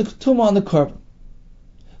 Now what about the tumah on the carbon?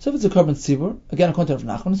 So if it's a carbon tzibur, again according to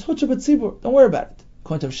Rav Nachman, it's hutra b'tzibur. Don't worry about it.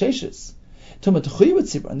 According to Rav Sheshes, tumah t'chuya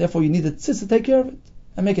b'tzibur, and therefore you need the tzitz to take care of it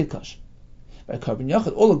and make it kosher. By carbon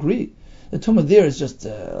yachid, all agree the tumah there is just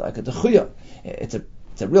like a t'chuya. It's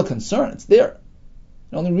a real concern. It's there.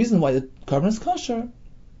 The only reason why the carbon is kosher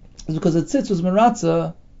is because the tzitz was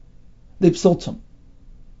meratza the psoltum.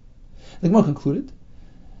 The Gemara concluded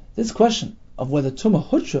this question of whether Tumah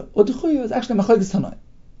hutra or d'chuya is actually machlokes Tanoi.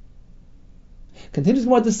 Continues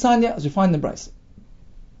more the Sanya as we find in the Brisa.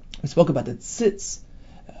 We spoke about the tzitz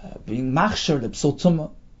being machshir the psol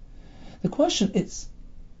tumah. The question is,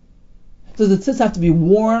 does the tzitz have to be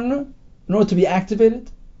worn in order to be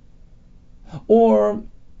activated, or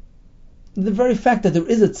the very fact that there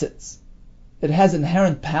is a tzitz, it has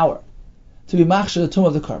inherent power to be machshir the tumah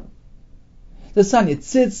of the carbon? The Sanya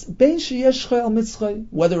tzitz bein sheyesh choy al mitzchoy,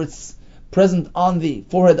 whether it's present on the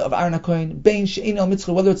forehead of Aaron HaKohen, bein she'ein al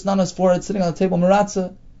mitzchoy, whether it's not on his forehead, sitting on the table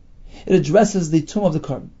meratza, it addresses the tumah of the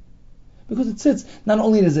carbon. Because it sits, not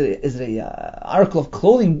only is it a article of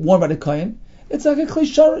clothing worn by the Kohen, it's like a klei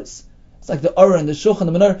sharis. It's like the Ura and the Shulchan,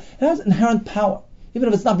 the Menorah. It has inherent power, even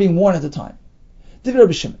if it's not being worn at the time. Divrei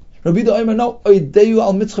Rabbi Shimon. Rabbi Yehuda Omer, no, oideyu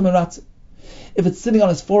al mitzchoy meratza. If it's sitting on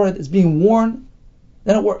his forehead, it's being worn,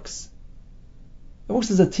 then it works. It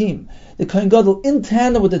works as a team. The Kohen Gadol, in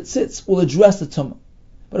tandem with the tzitz, will address the tumah.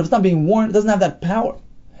 But if it's not being worn, it doesn't have that power.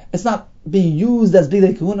 It's not being used as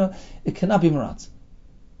bigdei kahuna. It cannot be meratza.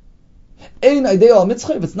 Ein idea al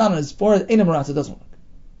mitzvah, if it's not on his forehead, ein meratza, it doesn't work.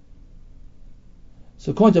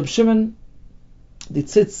 So according to Rabbi Shimon, the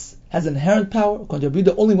tzitz has inherent power. According to Rabbi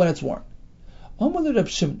Yehuda, only when it's worn. Rabbi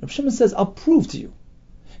Shimon says, I'll prove to you.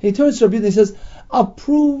 He turns to Rabbi Yehuda and he says, I'll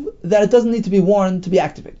prove that it doesn't need to be worn to be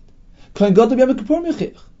activated. I'll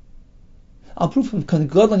prove from Kohen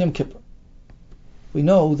Gadol on Yom Kippur. We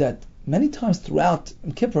know that many times throughout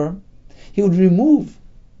Yom Kippur, he would remove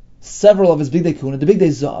several of his bigdei kahuna, the bigdei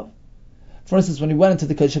zav. For instance, when he went into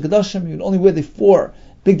the Kodesh HaKadoshim, he would only wear the 4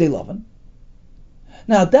 bigdei lavan.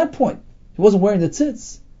 Now at that point, he wasn't wearing the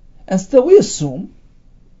tzitz, and still we assume,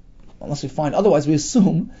 unless we find otherwise, we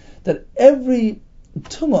assume that every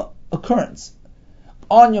tumah occurrence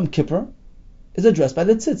on Yom Kippur is addressed by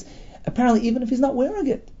the tzitz. Apparently, even if he's not wearing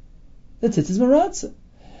it, the tzitz is meratzah.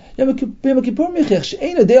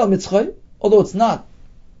 Although it's not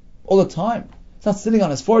all the time, it's not sitting on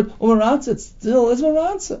his forehead, it still is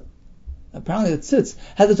meratzah. Apparently, the tzitz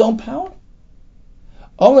has its own power.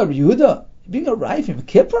 Yehuda, being a Raif Yom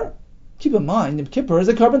Kippur, keep in mind, Yom Kippur is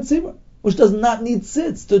a carbon tzibur, which does not need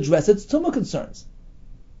tzitz to address its tumah concerns.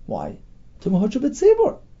 Why? Tumah hotra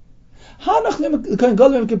b'tzibur. Hanach the Kohen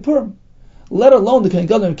Gadol Yom Kippur, let alone the Kohen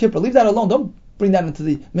Gadol Yom Kippur, leave that alone, don't bring that into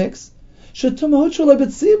the mix. Tumah hotra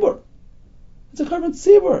b'tzibur. It's a carbon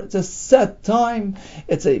tzibur. It's a set time.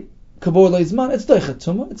 It's a kabor loizman. It's doichet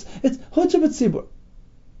tumah. It's hotra b'tzibur.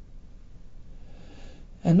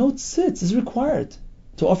 And no tzitz is required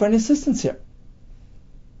to offer any assistance here.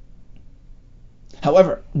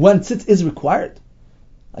 However, when tzitz is required,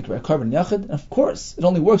 like by a carbon yachid, of course, it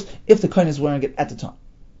only works if the kohen is wearing it at the time.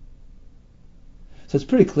 So it's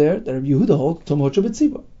pretty clear that Rabbi Yehuda holds tumah hotra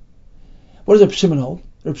b'tzibur. What does Rabbi Shimon hold?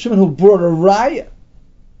 Rabbi Shimon who brought a raya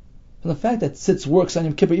from the fact that tzitz works on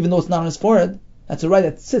Yom Kippur, even though it's not on his forehead. That's a raya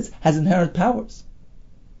that tzitz has inherent powers.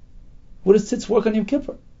 What does tzitz work on Yom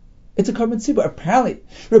Kippur? It's a carbon tzibur. Apparently,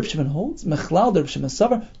 Reb Shimon holds mechlal Reb Shimon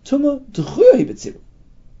savar tuma d'chuya b'tzibur.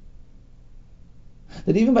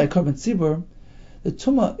 That even by a carbon tzibur, the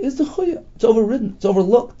tuma is the chuya. It's overridden. It's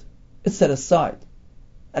overlooked. It's set aside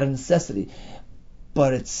out of necessity.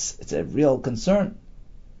 But it's a real concern.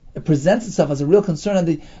 It presents itself as a real concern, and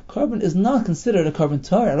the carbon is not considered a carbon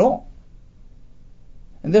tar at all.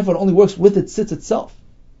 And therefore, it only works with its tzitz itself,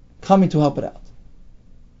 coming to help it out.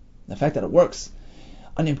 The fact that it works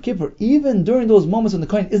on Yom Kippur, even during those moments when the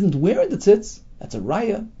kohen isn't wearing the tzitz, that's a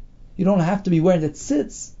raya. You don't have to be wearing the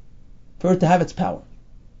tzitz for it to have its power.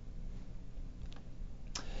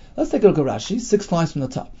 Let's take a look at Rashi, 6 lines from the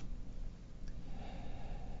top.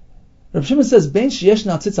 Reb Shimon says, "Bein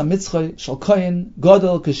sheyeshna tzitz hamitzchay shel kohen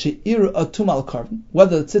gadol k'she'ir atum al carbon."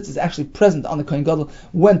 Whether the tzitz is actually present on the kohen gadol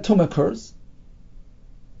when tum occurs,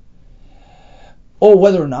 or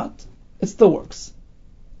whether or not, it still works.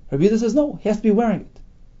 Rabbi Yehuda says no, he has to be wearing it.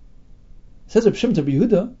 Says Reb Shimon to Rabbi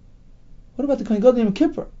Yehuda, what about the kohen gadol Yom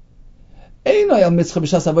Kippur? Einay al mitzchay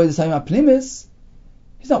b'shas avodas hayom apnimis.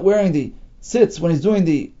 He's not wearing the tzitz when he's doing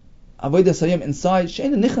the avodas hayom inside.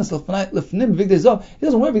 She'ein nichnas lefnim v'gdei zav. He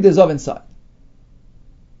doesn't wear v'gdei zav inside.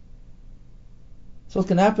 So what's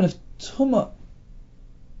going to happen if tumah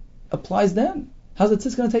applies then? How's the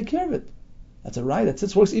tzitz going to take care of it? That's a right. That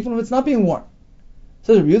tzitz works even if it's not being worn.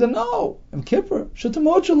 Says Rabbi Yehuda, no. Yom Kippur,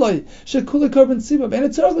 shetamot shalai, shekule carbon tzibur, and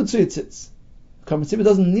it's early to tzitz. Carbon tzibur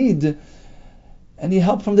doesn't need any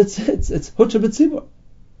help from the tzitz. It's hotra b'tzibur.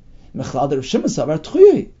 Mechlal Reb Shimon savar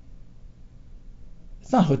t'chuyi.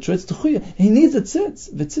 It's not hotra, it's t'chuyi. He needs a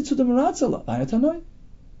tzitz. V'tzitzu de meratzala. Ayin.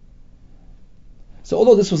 So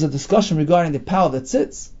although this was a discussion regarding the power of the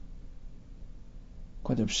tzitz,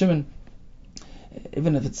 according to Reb Shimon,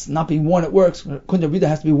 even if it's not being worn, it works. According to Reb Yehuda, it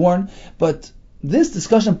has to be worn. But this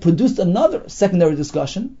discussion produced another secondary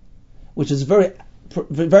discussion, which is very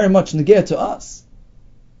much negated to us.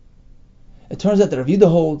 It turns out that Rav Yehuda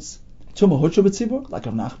holds tumah hotra b'tzibur, like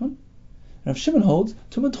Rav Nachman, and Rav Shimon holds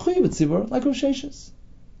tumah d'chuya b'tzibur, like Rav Sheshes.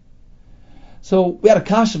 So we had a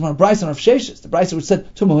kasha from a brayso on Rav Sheshes, the brayso which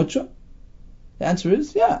said tumah hotra. The answer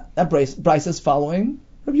is, yeah, that brayso is following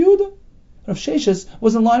Rav Yehuda. Rav Sheshes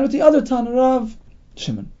was in line with the other Tana Rav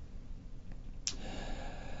Shimon.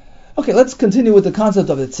 Okay, let's continue with the concept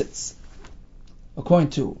of the tzitz. According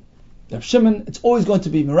to Rav Shimon, it's always going to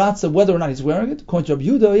be meratzah whether or not he's wearing it. According to Rav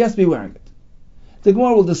Yehuda, he has to be wearing it. The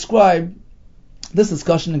Gemara will describe this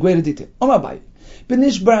discussion in greater detail. Omar Abaye,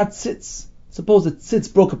 b'nish barat tzitz. Suppose the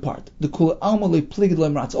tzitz broke apart. The kula alma le pligid le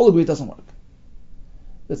meratzah. All agree it doesn't work.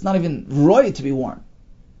 It's not even roy to be worn.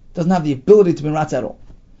 It doesn't have the ability to be meratzah at all.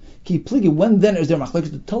 Ki pligid, when then is there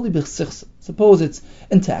machlekes to tali b'chsichsa? Suppose it's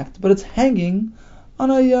intact, but it's hanging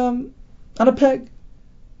on a peg,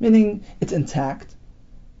 meaning it's intact,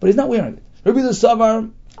 but he's not wearing it. Rabbi the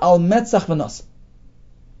Savar al metzach v'nasa.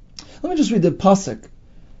 Let me just read the pasuk,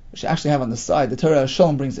 which I actually have on the side. The Torah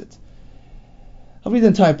Shalom brings it. I'll read the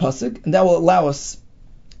entire pasuk, and that will allow us,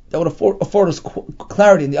 that would afford us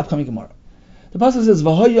clarity in the upcoming Gemara. The pasuk says,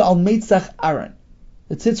 "V'hoya al metzach Aaron."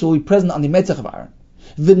 The tzitz will be present on the metzach of Aaron.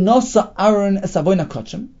 V'nasa Aaron es avoyna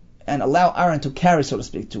kachim, and allow Aaron to carry, so to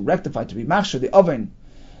speak, to rectify, to be machshir, the oven,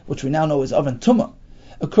 which we now know is oven tumah,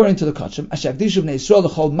 according to the kachim. Asher yakdishu bnei Yisrael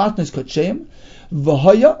l'chol matnos kodsheim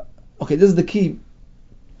v'hoya. Okay, this is the key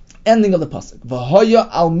ending of the pasuk. V'hoya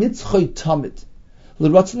al mitzchoy tamid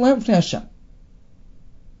l'ratzon lehem fnei Hashem.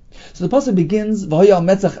 So the pasuk begins v'hoya al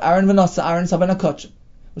metzach Aaron v'nasa Aaron savana kachim,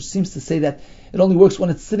 which seems to say that it only works when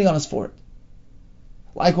it's sitting on his forehead.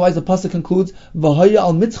 Likewise, the pasuk concludes, V'haya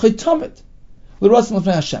al mitzchay tamid, l'ratzon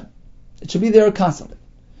l'fnei Hashem. It should be there constantly.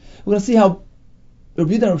 We're going to see how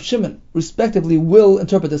Rabbi Yehuda and Rabbi Shimon, respectively, will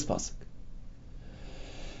interpret this pasuk.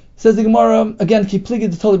 Says the Gemara, again, ki pligi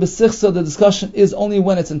d'toli b'sichsa, the discussion is only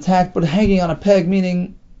when it's intact, but hanging on a peg,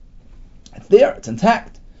 meaning it's there, it's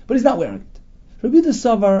intact, but he's not wearing it. Rabbi Yehuda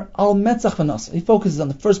savar al metzach v'nasa. He focuses on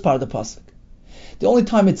the first part of the pasuk. The only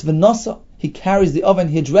time it's v'nasa, he carries the oven,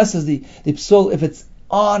 he addresses the psul if it's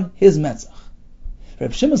on his metzach.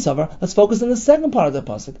 Rabbi Shimon savar, let's focus on the second part of the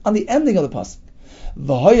pasuk, on the ending of the pasuk.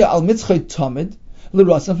 V'haya al mitzchay tamid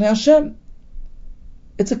l'ratzon l'fnei Hashem.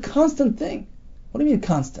 It's a constant thing. What do you mean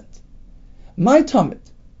constant? My tamid.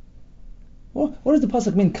 What does the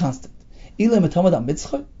pasuk mean constant? Ilay metamid al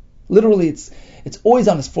mitzchay. Literally, it's always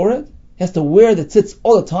on his forehead. He has to wear the tzitz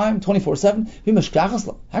all the time,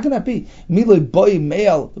 24/7. How can that be? Miloi boy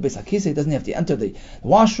me'al l'beis he doesn't have to enter the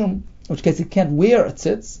washroom, in which case he can't wear a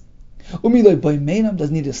tzitz. Umiloi boy meinam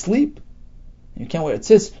doesn't need to sleep. You can't wear a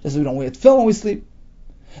tzitz, just as we don't wear a tefillin when we sleep.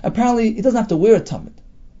 Apparently, he doesn't have to wear a tamid.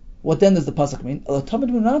 What then does the pasuk mean? El tamid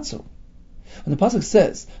minatzu. When the pasuk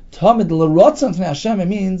says tamid l'ratzon l'fnei Hashem, it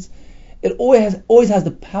means it always has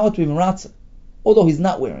the power to be miratzah, although he's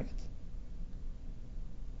not wearing it.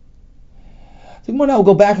 So now we'll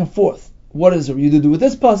go back and forth. What does Rabbi Yehuda do with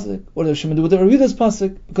this pasuk? What does Shimon do with the Rabbi Yehuda's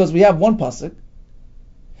pasuk? Because we have one pasuk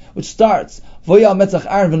which starts Voya metzach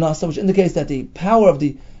aron v'nasa, which indicates that the power of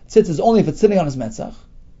the tzitz is only if it's sitting on his metzach.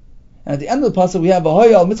 And at the end of the pasuk we have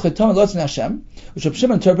Voya al mitzchay tamid l'ratzon Hashem, which Rabbi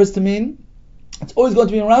Shimon interprets to mean it's always going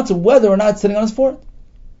to be in Ratzah whether or not it's sitting on his forehead.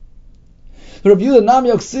 Rabbi Yehuda nam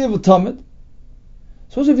yoksiv tamid.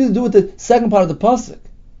 So what does Rabbi Yehuda do with the second part of the pasuk?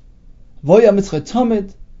 Voya mitzchay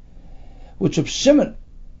tamid, which Rabbi Shimon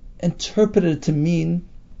interpreted it to mean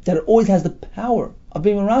that it always has the power of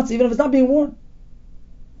being Ratzah, even if it's not being worn.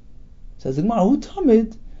 Says the Gemara, Hu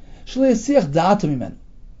tamid shelo yasiach da'ato mimenu.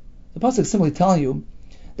 The pasuk is simply telling you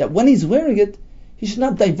that when he's wearing it, he should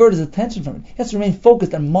not divert his attention from it. He has to remain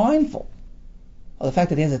focused and mindful of the fact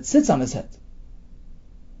that he has it sits on his head.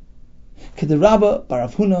 Kedirabba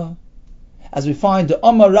barav Huna, as we find the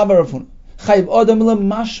Amar Rabba Rav Huna, Chayiv Adam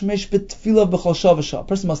lemashmesh betfilah b'chol shah v'shah. A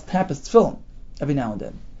person must tap his tefillin every now and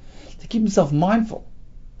then to keep himself mindful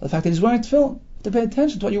of the fact that he's wearing tefillin. To pay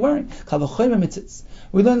attention to what you're wearing.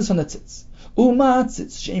 We learn this from the tzitz.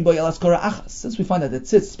 Since we find that the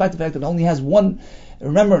tzitz, despite the fact that it only has one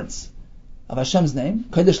remembrance of Hashem's name,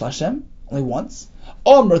 Kodesh Hashem, only once.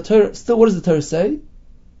 Still, what does the Torah say?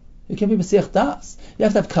 You can't be Mesiach Das. You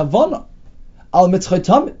have to have Kavana. Al mitzchay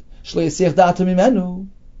tamid. Shlo yasiach da'ato mimenu.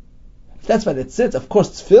 If that's why the tzitz, of course,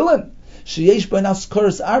 tefillin. Sheyesh b'nei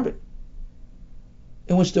askaros arbe.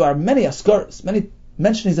 In which there are many askaros, many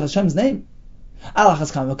mentionings of Hashem's name. Allah has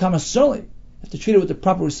come certainly. You have to treat it with the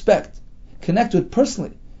proper respect. Connect to it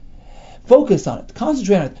personally. Focus on it.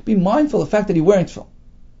 Concentrate on it. Be mindful of the fact that you're wearing tefillin.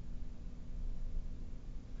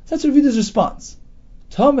 That's Rabbi Yehuda's response.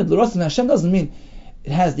 Tamid l'ratzon Hashem doesn't mean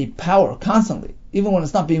it has the power constantly, even when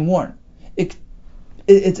it's not being worn. It's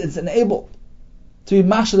enabled to be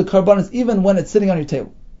mashal the karbanos even when it's sitting on your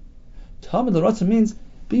table. Tamid l'ratzon means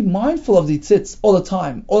be mindful of the tzitz all the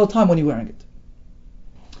time when you're wearing it.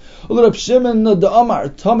 Rabbi Shimon the Amar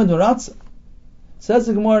tamid miratzah. Says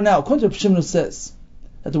the Gemara now, according to Rabbi Shimon, who says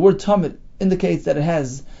that the word tamid indicates that it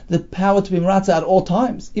has the power to be miratzah at all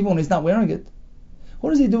times, even when he's not wearing it.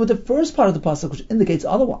 What does he do with the first part of the pasuk, which indicates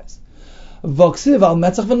otherwise? V'oksiv al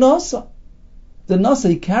metzach v'nasa. The nasa,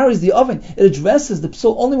 he carries the oven. It addresses the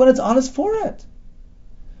psul only when it's on his forehead.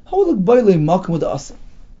 How will look boiling makom with the asa?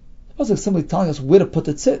 The pasuk is simply telling us where to put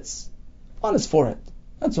the tzitz on his forehead.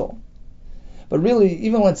 That's all. But really,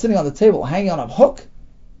 even when it's sitting on the table, hanging on a hook,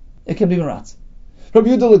 it can be miratzah. Rabbi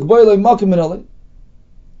Yehuda look boiling makom minali.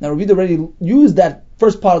 Now Rabbi Yehuda already used that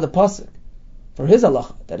first part of the pasuk for his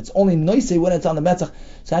halacha, that it's only noisy when it's on the metzach.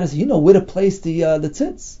 So how does he know where to place the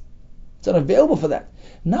tzitz? It's not available for that.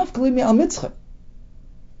 Nafkalimi al mitzchay.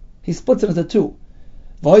 He splits it into two.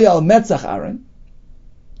 V'hoya al metzach aron.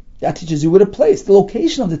 That teaches you where to place the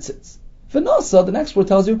location of the tzitz. V'nasa, the next word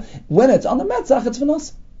tells you when it's on the metzach, it's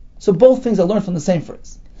v'nasa. So both things are learned from the same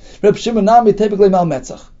phrase. Reb Shimon nami typically mal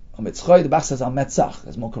metzach. Al mitzchay, the Bach says al metzach.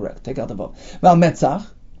 That's more correct. Take out the vav. Mal metzach.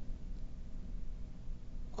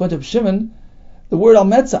 According to Reb Shimon, the word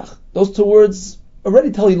al-metzach, those two words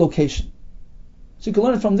already tell you location. So you can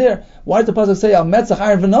learn it from there. Why did the pasuk say al-metzach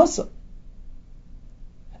aron v'nasa?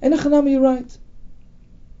 And you're right.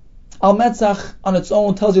 Al-metzach on its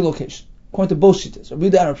own tells you location, according to both shittas.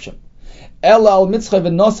 Read the Arab Shem. Ela al-mitzchay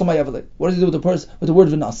v'nasa ma'yavelei. What does he do with the word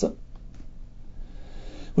v'nasa?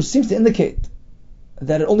 Which seems to indicate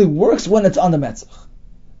that it only works when it's on the metzach.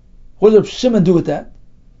 What does Reb Shimon do with that?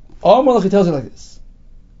 He tells you like this.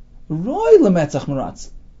 Roy lemetzach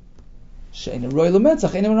meratza. She'ein roy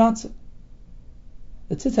lemetzach ein meratza.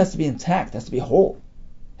 The tzitz has to be intact, has to be whole,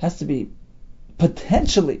 has to be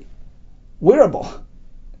potentially wearable.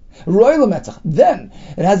 Roy lemetzach. Then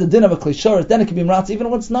it has a din of a klisharis. Then it can be meratza even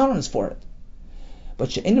when it's not on his forehead.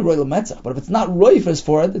 But she'ein roy lemetzach. But if it's not roy for his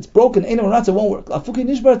forehead, it's broken. Ein meratza, it won't work. Lafuki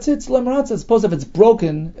nishbar tzitz le meratza. Suppose if it's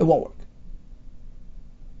broken, it won't work.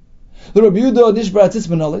 The Rabbi Yehuda nishbar tzitz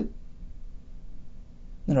benali.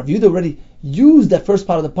 And Rav Yehuda already used that first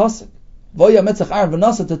part of the pasuk, Voya metzach aron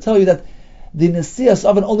v'nasa, to tell you that the nesias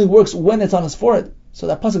oven only works when it's on his forehead. So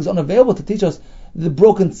that pasuk is unavailable to teach us the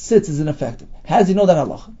broken tzitz is ineffective. How does he know that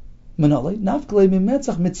halacha? Menali nafklei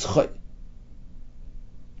mimetzach mitzchay.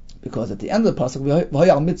 Because at the end of the pasuk,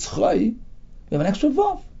 Voya mitzchay, we have an extra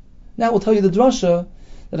vav. Now we'll tell you the drasha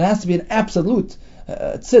that it has to be an absolute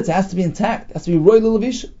tzitz, it has to be intact, it has to be roy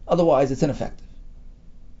l'levish, otherwise it's ineffective.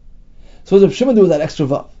 So what does Reb Shimon do with that extra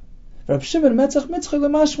vav? Reb Shimon metzach mitzchay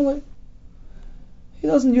lemashmalei. He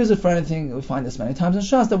doesn't use it for anything. We find this many times in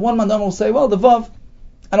Shas that one man will say, well, the vav,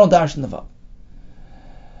 I don't dash in the vav.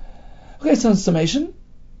 Okay, so in summation,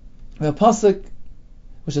 we have a pasuk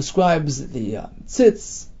which describes the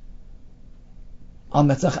tzitz al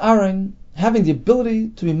metzach aron having the ability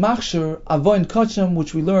to be machshir avoin kachem,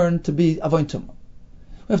 which we learn to be avoin tumah.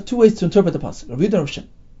 We have two ways to interpret the pasuk: Rav Yehuda and Rav Shimon.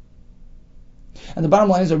 And the bottom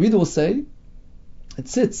line is, Rav Yehuda will say, it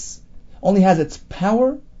tzitz only has its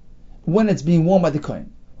power when it's being worn by the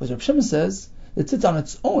kohen. Whereas Rav Shimon says, the tzitz on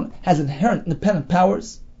its own has inherent independent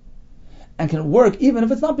powers and can work even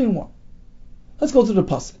if it's not being worn. Let's go to the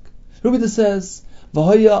pasuk. Rav Yehuda says,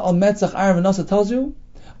 V'hoya al metzach aron v'nasa, tells you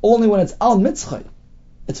only when it's al mitzchay,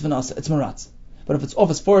 it's v'nasa, it's meratz. But if it's off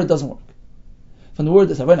his forehead, it doesn't work. From the word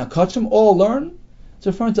that's avoin kachem, all learn, it's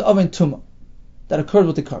referring to avoin tumah that occurs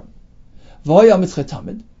with the carbon. V'hoya al mitzchay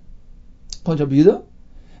tamid. According to Rav Yehuda,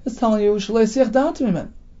 it's telling you shalei siach da'at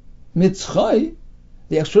mimen. Mitzchay,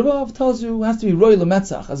 the extra vav, tells you it has to be roy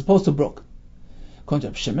lemetzach as opposed to broken. According to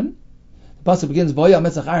Rav Shimon, the pasuk begins v'hoya al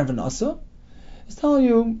metzach aron v'nasa. It's telling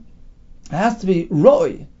you it has to be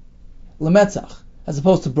roy lemetzach as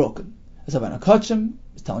opposed to broken. It's avoin kachem.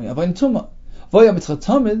 It's telling you avoin tumah. V'hoya mitzchay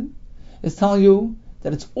tamid is telling you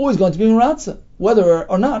that it's always going to be meratza, whether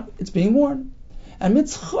or not it's being worn. And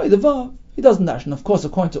mitzchay, the vav, he doesn't dash. And of course,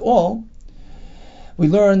 according to all, we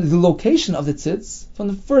learn the location of the tzitz from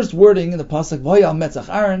the first wording in the pasuk V'hoya al metzach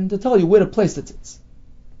aron to tell you where to place the tzitz.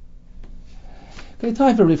 Okay,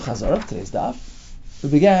 time for Riv Chazara, today's daf. We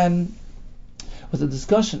began with a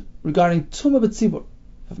discussion regarding tumah b'tzibur.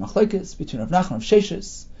 We have machlekes between Rav Nachman and Rav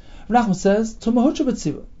Sheshes. Rav Nachman says tumah hutra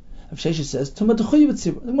b'tzibur. Rav Sheshes says tumah d'chuya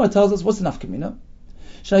b'tzibur. The Gemara tells us what's the nafkamina.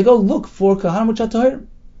 Should I go look for kahanim u'chat?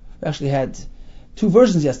 We actually had two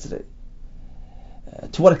versions yesterday.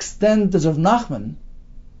 To what extent does Rav Nachman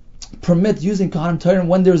permit using Kohanim Torah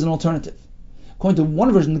when there is an alternative? According to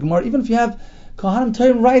one version of the Gemara, even if you have Kohanim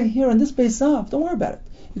Torah right here in this base of, don't worry about it.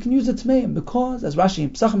 You can use the Tmeim, because, as Rashi in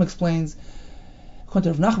Pesachim explains,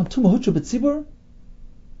 according to Rav Nachman, Tumah Hutra B'tzibur,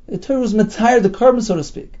 the Torah was metayr the carbon, so to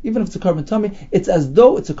speak. Even if it's a carbon tummy, it's as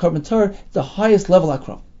though it's a carbon Torah, it's the highest level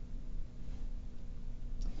akrav.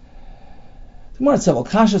 The Gemara had several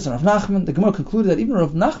kashas and Rav Nachman. The Gemara concluded that even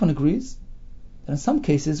Rav Nachman agrees that in some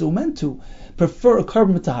cases we're meant to prefer a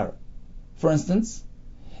carbon b'tahara. For instance,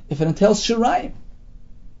 if it entails shirayim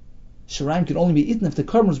can only be eaten if the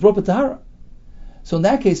carbon was brought b'tahara. So in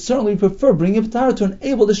that case, certainly we prefer bringing a b'tahara to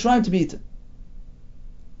enable the shirayim to be eaten.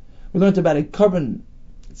 We learned about a carbon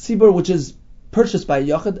tzibur which is purchased by a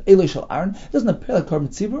yachid, eloi shel aron. It doesn't appear like carbon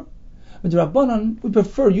tzibur. With the Rabbanan, we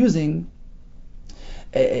prefer using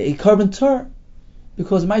a carbon tar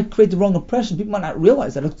because it might create the wrong impression. People might not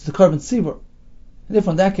realize that it's the carbon tzibur. And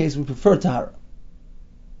therefore, in that case, we prefer tahara.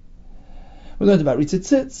 We learned about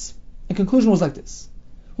ritzitzitz. The conclusion was like this: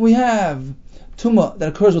 we have tumah that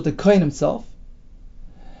occurs with the kohen himself.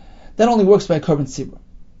 That only works by a carbon tzibur.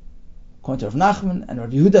 According to Rav Nachman and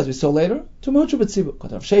Rav Yehuda, as we saw later, tumah hutra b'tzibur. According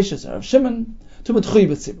to Rav Sheshes and Rav Shimon, tumah t'chuy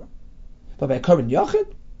b'tzibur. But by a carbon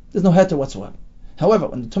yachid, there's no heter whatsoever. However,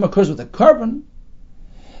 when the tumah occurs with a carbon,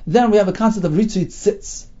 then we have a concept of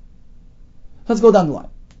ritzitzitz. Let's go down the line.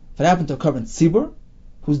 If it happened to a carbon tzibur,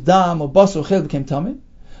 whose dam or bas or chel became tummy,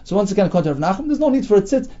 so once again, according to Rav Nachman, there's no need for a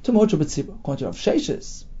tzitz, tumah hutra b'tzibur. According to Rav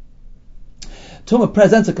Sheshes, tumah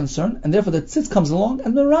presents a concern, and therefore the tzitz comes along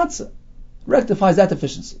and the ratzah rectifies that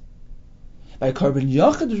deficiency. By a carbon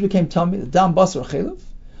yachid, which became tummy, the dam, bas or chel,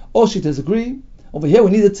 all shittas agree, over here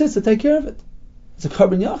we need a tzitz to take care of it. It's a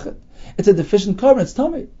carbon yachid. It's a deficient carbon, it's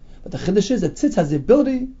tummy. But the chiddush is that tzitz has the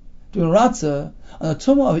ability to do a ratzah on a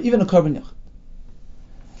tumah of even a carbon yachid.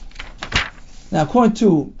 Now, according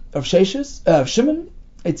to Rav Shimon,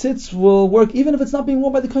 a tzitz will work even if it's not being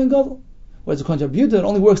worn by the Kohen Gadol. Whereas according to Rav Yehuda, it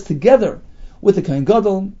only works together with the Kohen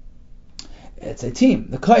Gadol. It's a team.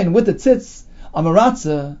 The Kohen with the tzitz are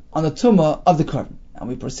meratzah on the tumah of the korban. And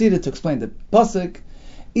we proceeded to explain the pasuk,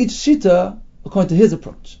 each shita according to his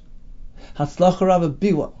approach. Hatzlacha Rav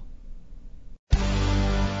Biwa.